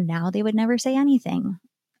I'm around now, they would never say anything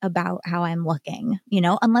about how I'm looking,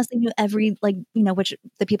 unless they knew which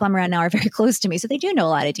the people I'm around now are very close to me. So they do know a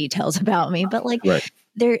lot of details about me, but like right.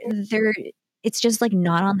 they're it's just like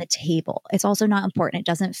not on the table. It's also not important. It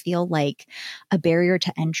doesn't feel like a barrier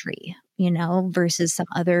to entry, versus some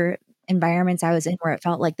other environments I was in where it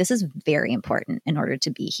felt like this is very important in order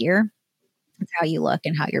to be here. It's how you look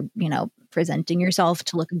and how you're, presenting yourself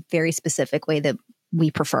to look a very specific way that we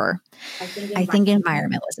prefer. I think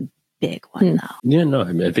environment was a big one though. Yeah, no,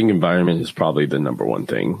 I think environment is probably the number one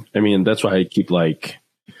thing. I mean, that's why I keep I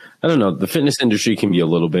don't know, the fitness industry can be a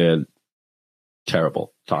little bit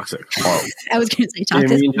terrible, toxic. I was going to say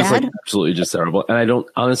toxic, bad. Absolutely just terrible. And I don't,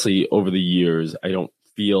 honestly, over the years, I don't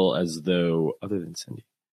feel as though, other than Cindy,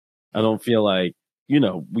 I don't feel like,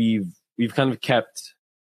 we've kind of kept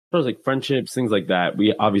like friendships, things like that.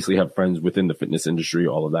 We obviously have friends within the fitness industry,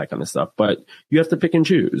 all of that kind of stuff, but you have to pick and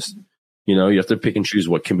choose. You have to pick and choose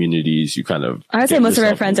what communities you kind of. I would say most of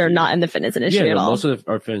our friends are not in the fitness industry at all. Most of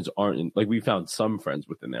our friends aren't we found some friends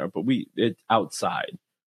within there, but it's outside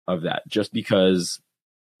of that, just because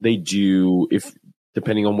they do,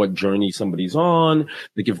 depending on what journey somebody's on,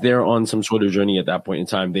 like if they're on some sort of journey at that point in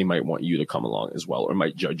time, they might want you to come along as well, or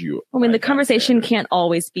might judge you. I mean, the conversation can't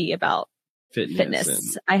always be about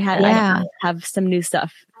fitness. I have some new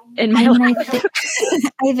stuff in my life.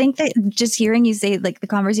 I think that just hearing you say like the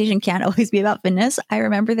conversation can't always be about fitness. I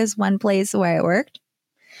remember this one place where I worked.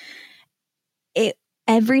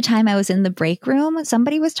 Every time I was in the break room,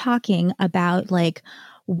 somebody was talking about like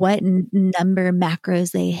what number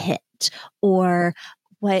macros they hit, or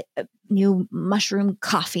what new mushroom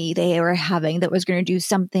coffee they were having that was going to do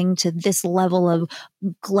something to this level of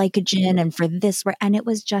glycogen and for this, and it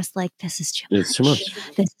was just like, this is too much. It's too much.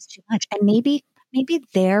 This is too much. And maybe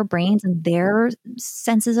their brains and their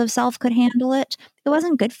senses of self could handle it. It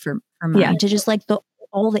wasn't good for mine to just like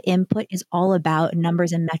all the input is all about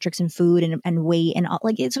numbers and metrics and food and weight and all,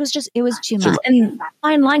 like it was too much. And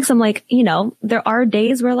fine lines, I'm like, there are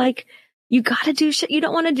days where like you gotta do shit you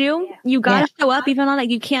don't want to do. You gotta show up even on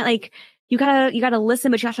you can't like, you gotta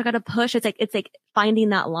listen, but you also gotta push. It's like finding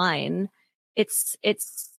that line. It's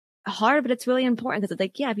hard, but it's really important because it's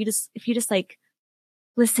like, if you just like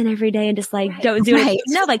listen every day and just like don't do it.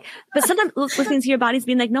 No, like, but sometimes listening to your body's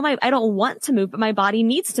being like, no, I don't want to move, but my body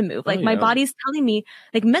needs to move. Like my body's telling me,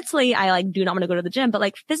 like mentally, I like do not want to go to the gym, but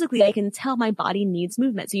like physically, I can tell my body needs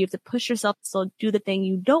movement. So you have to push yourself to still do the thing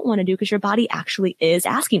you don't want to do because your body actually is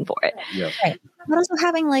asking for it. Yeah. Right. But also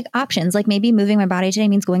having like options, like maybe moving my body today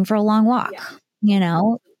means going for a long walk,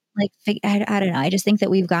 Like, I don't know. I just think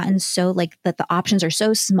that we've gotten so like that the options are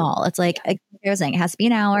so small. It's like I was saying, it has to be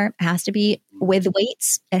an hour. It has to be with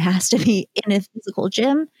weights. It has to be in a physical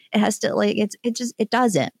gym. It has to like, it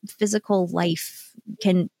doesn't. Physical life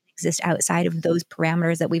can exist outside of those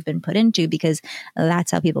parameters that we've been put into because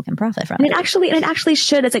that's how people can profit from it. It actually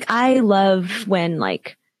should. It's like, I love when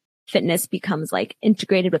like fitness becomes like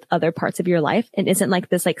integrated with other parts of your life and isn't like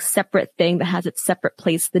this like separate thing that has its separate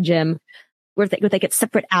place, the gym. With like a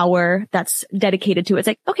separate hour that's dedicated to it. It's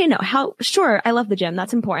like, okay, no, sure, I love the gym.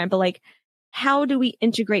 That's important. But like, how do we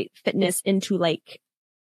integrate fitness into like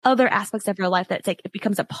other aspects of our life that's like, it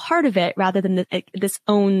becomes a part of it rather than this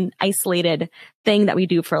own isolated thing that we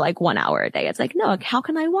do for like 1 hour a day. It's like, no, like, how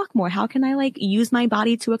can I walk more? How can I like use my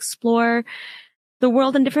body to explore the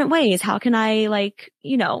world in different ways? How can I like,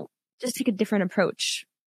 just take a different approach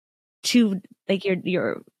to like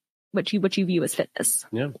what you view as fitness?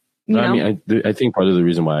 Yeah. I mean, I think part of the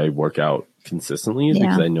reason why I work out consistently is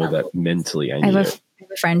because I know that mentally I have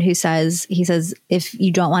a friend who says, if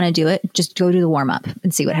you don't want to do it, just go do the warm up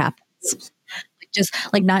and see what happens. Just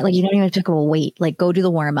like not like you don't even pick up a weight, like go do the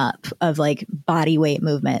warm up of like body weight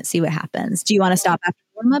movement, see what happens. Do you want to stop after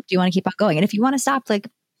the warm up? Do you want to keep on going? And if you want to stop, like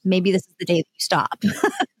maybe this is the day that you stop.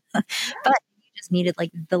 But you just needed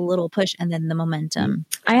like the little push and then the momentum.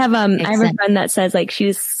 I have a friend that says like she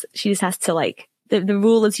just has to like the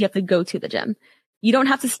rule is you have to go to the gym. You don't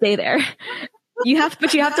have to stay there. You have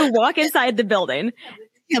to walk inside the building.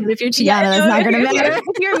 Yeah, but if you're Tiana, that's not going to matter.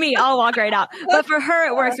 If you're me, I'll walk right out. But for her,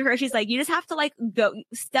 it works for her. She's like, you just have to like go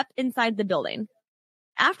step inside the building.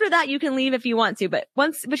 after that you can leave if you want to, but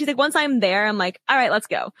she's like, once I'm there, I'm like, all right, let's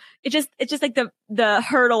go. It's just like the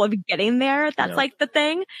hurdle of getting there. That's like the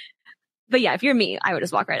thing. But yeah, if you're me, I would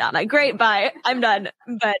just walk right out. I'm like, great, bye, I'm done.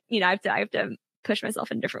 But I have to push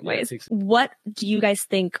myself in different ways. What do you guys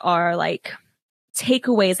think are like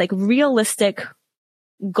takeaways, like realistic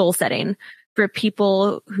goal setting for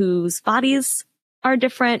people whose bodies are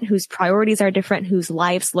different, whose priorities are different, whose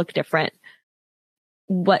lives look different?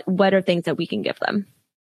 What are things that we can give them?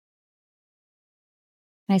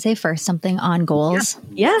 Can I say first something on goals?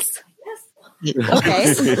 Yes.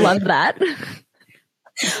 Okay. Love that.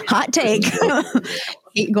 Hot take.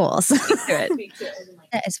 Hate goals.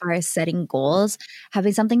 As far as setting goals,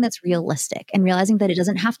 having something that's realistic and realizing that it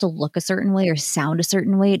doesn't have to look a certain way or sound a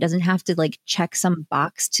certain way. It doesn't have to like check some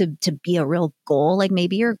box to be a real goal. Like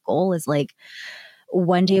maybe your goal is like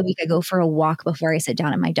one day a week I go for a walk before I sit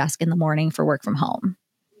down at my desk in the morning for work from home.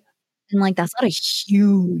 And like, that's not a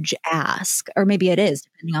huge ask, or maybe it is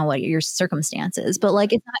depending on what your circumstances, but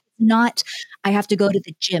like, it's not, I have to go to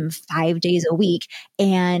the gym 5 days a week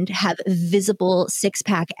and have visible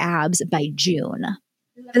 6-pack abs by June.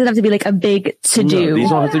 It doesn't have to be like a big to do. No, these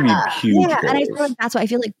don't have to be huge. Yeah. Goals. And I feel like that's why I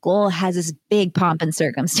feel like goal has this big pomp and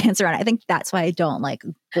circumstance around it. I think that's why I don't like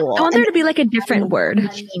goal. I want there to be like a different word.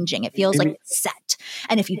 Changing. It feels like it's set.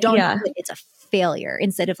 And if you don't do it, it's a failure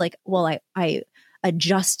instead of like, well, I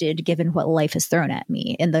adjusted given what life has thrown at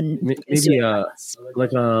me. And then maybe a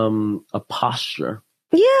posture.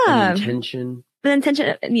 Yeah. An intention. The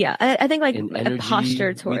intention. Yeah. I think like a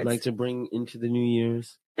posture towards. We'd like to bring into the New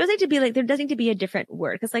Year's. There does need to be a different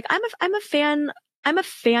word. Cause like I'm a fan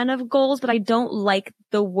of goals, but I don't like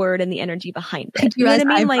the word and the energy behind it. You know what I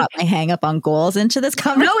mean? Like my hang up on goals into this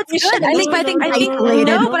conversation. No, it's good. I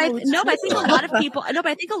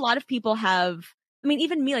think a lot of people have. I mean,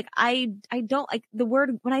 even me, like I don't like the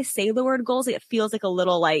word when I say the word goals. Like, it feels like a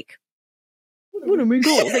little like, what are my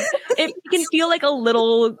goals? Like it can feel like a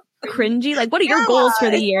little cringy. Like, what are your goals for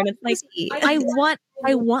the year? And it's like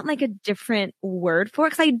I want like a different word for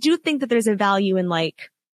it, because I do think that there's a value in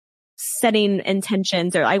like setting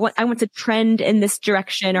intentions, or I want to trend in this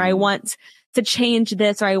direction, or I want to change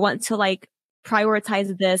this, or I want to like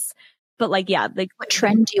prioritize this. But like, yeah, like what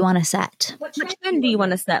trend do you want to set? What trend do you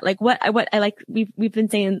want to set? Like what I like, we've been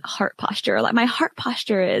saying heart posture. Like my heart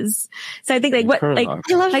posture is, so I think like what, like,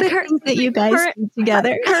 I love the things that you guys do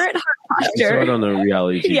together. Current heart posture. We saw it on the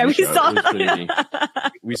reality TV yeah, we show. saw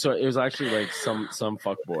it. We saw, it was actually like some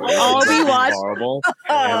fuckboy. Oh, we watched. Horrible.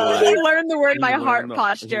 He learned the word my heart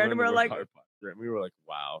posture, and we're like, and we were like,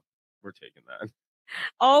 wow, we're taking that.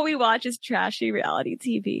 All we watch is trashy reality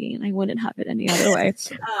TV, and I wouldn't have it any other way.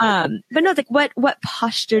 But no, it's like what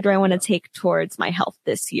posture do I want to take towards my health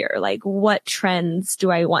this year? Like what trends do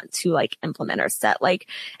I want to like implement or set? Like,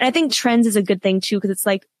 and I think trends is a good thing too, because it's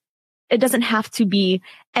like, it doesn't have to be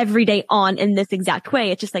every day on in this exact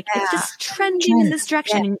way. It's just like, it's just trending in this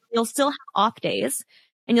direction. And you'll still have off days,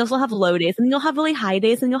 and you'll still have low days, and you'll have really high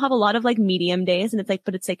days, and you'll have a lot of like medium days. And it's like,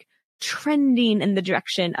 but it's like trending in the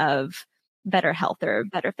direction of better health or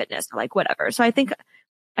better fitness or like whatever. So I think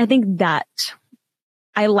that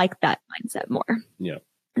I like that mindset more. Yeah.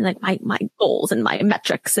 And like my goals and my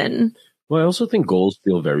metrics. And well, I also think goals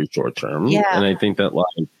feel very short term. Yeah. And I think that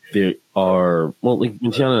like there are, well, like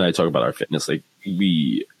when Tiana and I talk about our fitness, like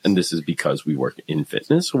and this is because we work in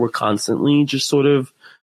fitness, so we're constantly just sort of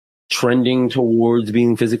trending towards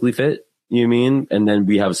being physically fit. You know what I mean? And then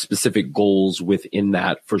we have specific goals within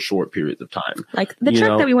that for short periods of time. Like the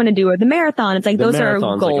trek that we want to do, or the marathon. It's like those are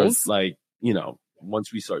goals. Like,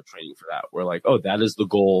 once we start training for that, we're like, oh, that is the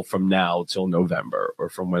goal from now till November, or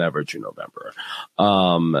from whatever to November.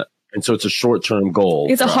 And so it's a short-term goal.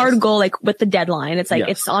 It's a hard goal, like with the deadline. It's like,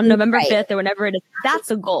 it's on November 5th or whenever it is. That's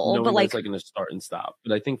a goal. Knowing but like, it's like going to start and stop.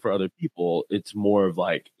 But I think for other people, it's more of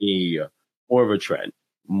like more of a trend.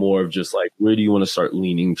 More of just like, where do you want to start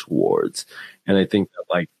leaning towards? And I think that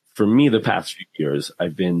like, for me, the past few years,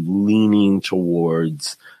 I've been leaning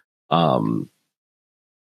towards,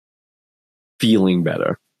 feeling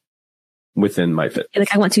better within my fitness.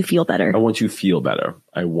 Like, I want to feel better. I want to feel better.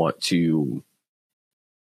 I want to,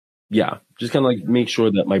 just kind of like make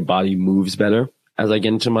sure that my body moves better as I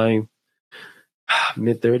get into my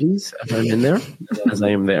mid-30s, as I'm in there, as I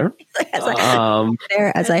am there.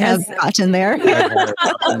 As I have gotten there.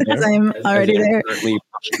 As I'm already there. Currently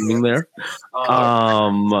being there.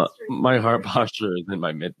 My heart posture is in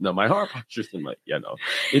my my heart posture is in my,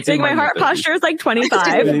 it's like my heart posture is like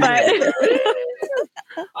 25, but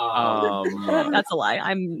that's a lie.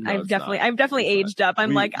 I've definitely aged up.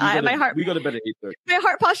 I'm my heart. We go to bed at 8:30. My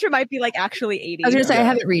heart posture might be like actually 80. I was gonna say I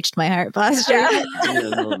haven't reached my heart posture.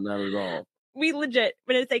 No, not at all. we legit,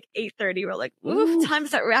 when it's like 8:30, we're like, ooh, time to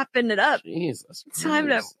start wrapping it up. Jesus. Time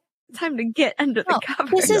to get under the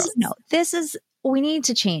covers. We need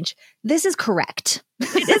to change. This is correct.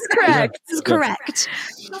 It is correct. This is correct.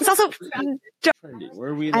 It's also trendy. Where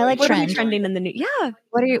are we? I like what trend. are we trending in the new? Yeah.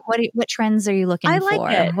 What trends are you looking I like for?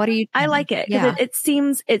 it. What are you? I like it. Yeah. It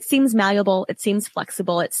seems malleable. It seems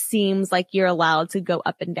flexible. It seems like you're allowed to go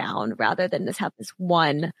up and down rather than just have this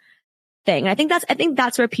one thing. I think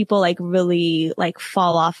that's where people like really like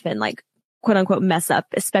fall off and like quote unquote mess up,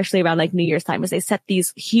 especially around like New Year's time, is they set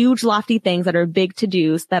these huge lofty things that are big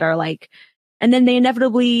to-dos that are like, and then they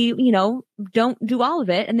inevitably, don't do all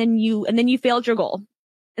of it. And then you failed your goal.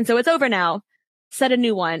 And so it's over now. Set a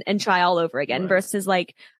new one and try all over again. Right. Versus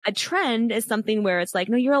like a trend is something where it's like,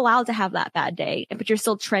 no, you're allowed to have that bad day, but you're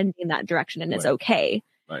still trending in that direction and it's okay.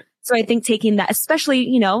 Right. So I think taking that, especially,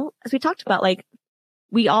 as we talked about, like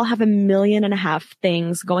we all have 1.5 million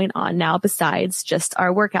things going on now besides just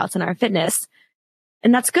our workouts and our fitness.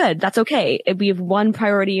 And that's good. That's okay. We have one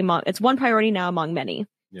priority now among many.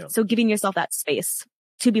 Yeah. So giving yourself that space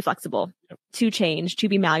to be flexible, to change, to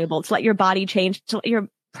be malleable, to let your body change, to let your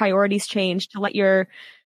priorities change, to let your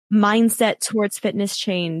mindset towards fitness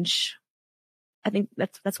change. I think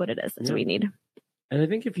that's what it is. That's what we need. And I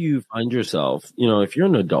think if you find yourself, if you're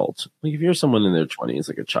an adult, like if you're someone in their 20s,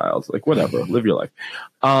 like a child, like whatever, live your life.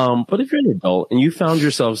 But if you're an adult and you found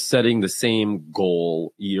yourself setting the same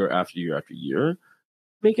goal year after year after year,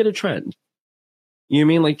 make it a trend. You know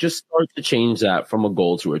what I mean? Like just start to change that from a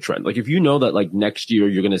goal to a trend. Like if you know that like next year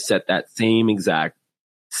you're going to set that same exact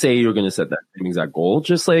goal,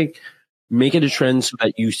 just like make it a trend so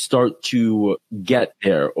that you start to get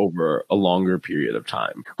there over a longer period of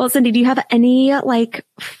time. Well, Cindy, do you have any like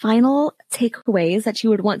final takeaways that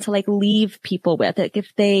you would want to like leave people with? Like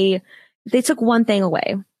if they took one thing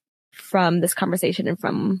away from this conversation and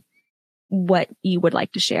from what you would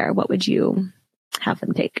like to share, what would you have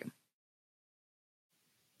them take?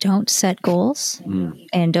 Don't set goals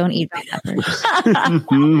and don't eat peppers.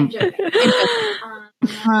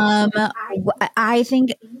 I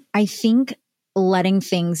think letting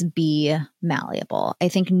things be malleable. I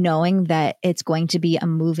think knowing that it's going to be a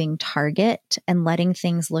moving target and letting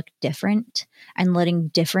things look different and letting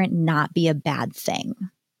different not be a bad thing.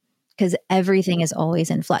 Because everything is always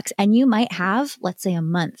in flux. And you might have, let's say, a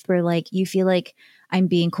month where like you feel like I'm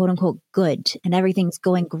being quote unquote good and everything's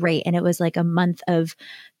going great. And it was like a month of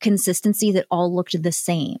consistency that all looked the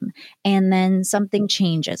same. And then something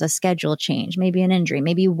changes, a schedule change, maybe an injury,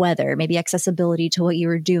 maybe weather, maybe accessibility to what you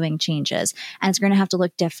were doing changes. And it's going to have to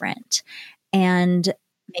look different. And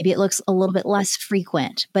maybe it looks a little bit less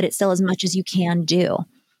frequent, but it's still as much as you can do.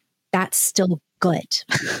 That's still good.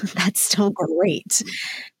 That's still great.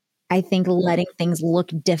 I think letting things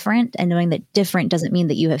look different and knowing that different doesn't mean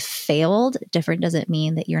that you have failed. Different doesn't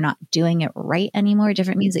mean that you're not doing it right anymore.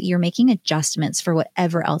 Different means that you're making adjustments for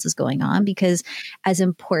whatever else is going on, because as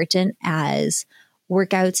important as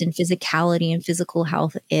workouts and physicality and physical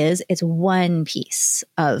health is, it's one piece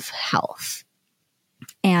of health.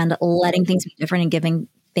 And letting things be different and giving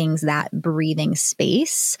things that breathing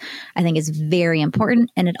space, I think is very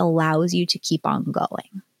important, and it allows you to keep on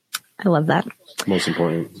going. I love that. Most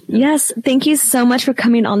important. Yeah. Yes. Thank you so much for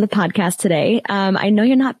coming on the podcast today. I know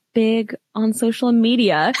you're not big on social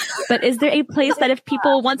media, but is there a place that if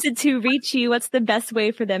people wanted to reach you, what's the best way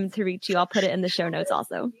for them to reach you? I'll put it in the show notes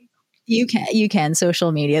also. You can.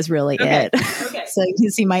 Social media is really it. Okay. So you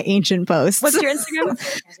can see my ancient posts. What's your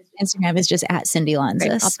Instagram? Instagram is just at Cindy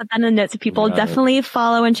Lanzis. I'll put that in the notes. So people definitely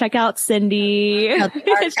follow and check out Cindy. Check out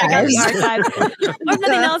the archives. If nothing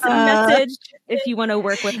else, a message if you want to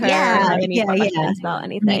work with her. Have any questions about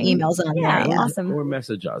anything. My emails on there. Yeah. Awesome. Or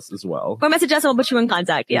message us as well. Or message us and we'll put you in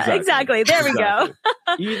contact. Yeah, exactly. There we go.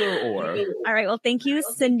 Either or. All right. Well, thank you,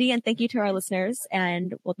 Cindy, and thank you to our listeners.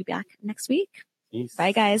 And we'll be back next week. Peace.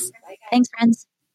 Bye, guys. Thanks, friends.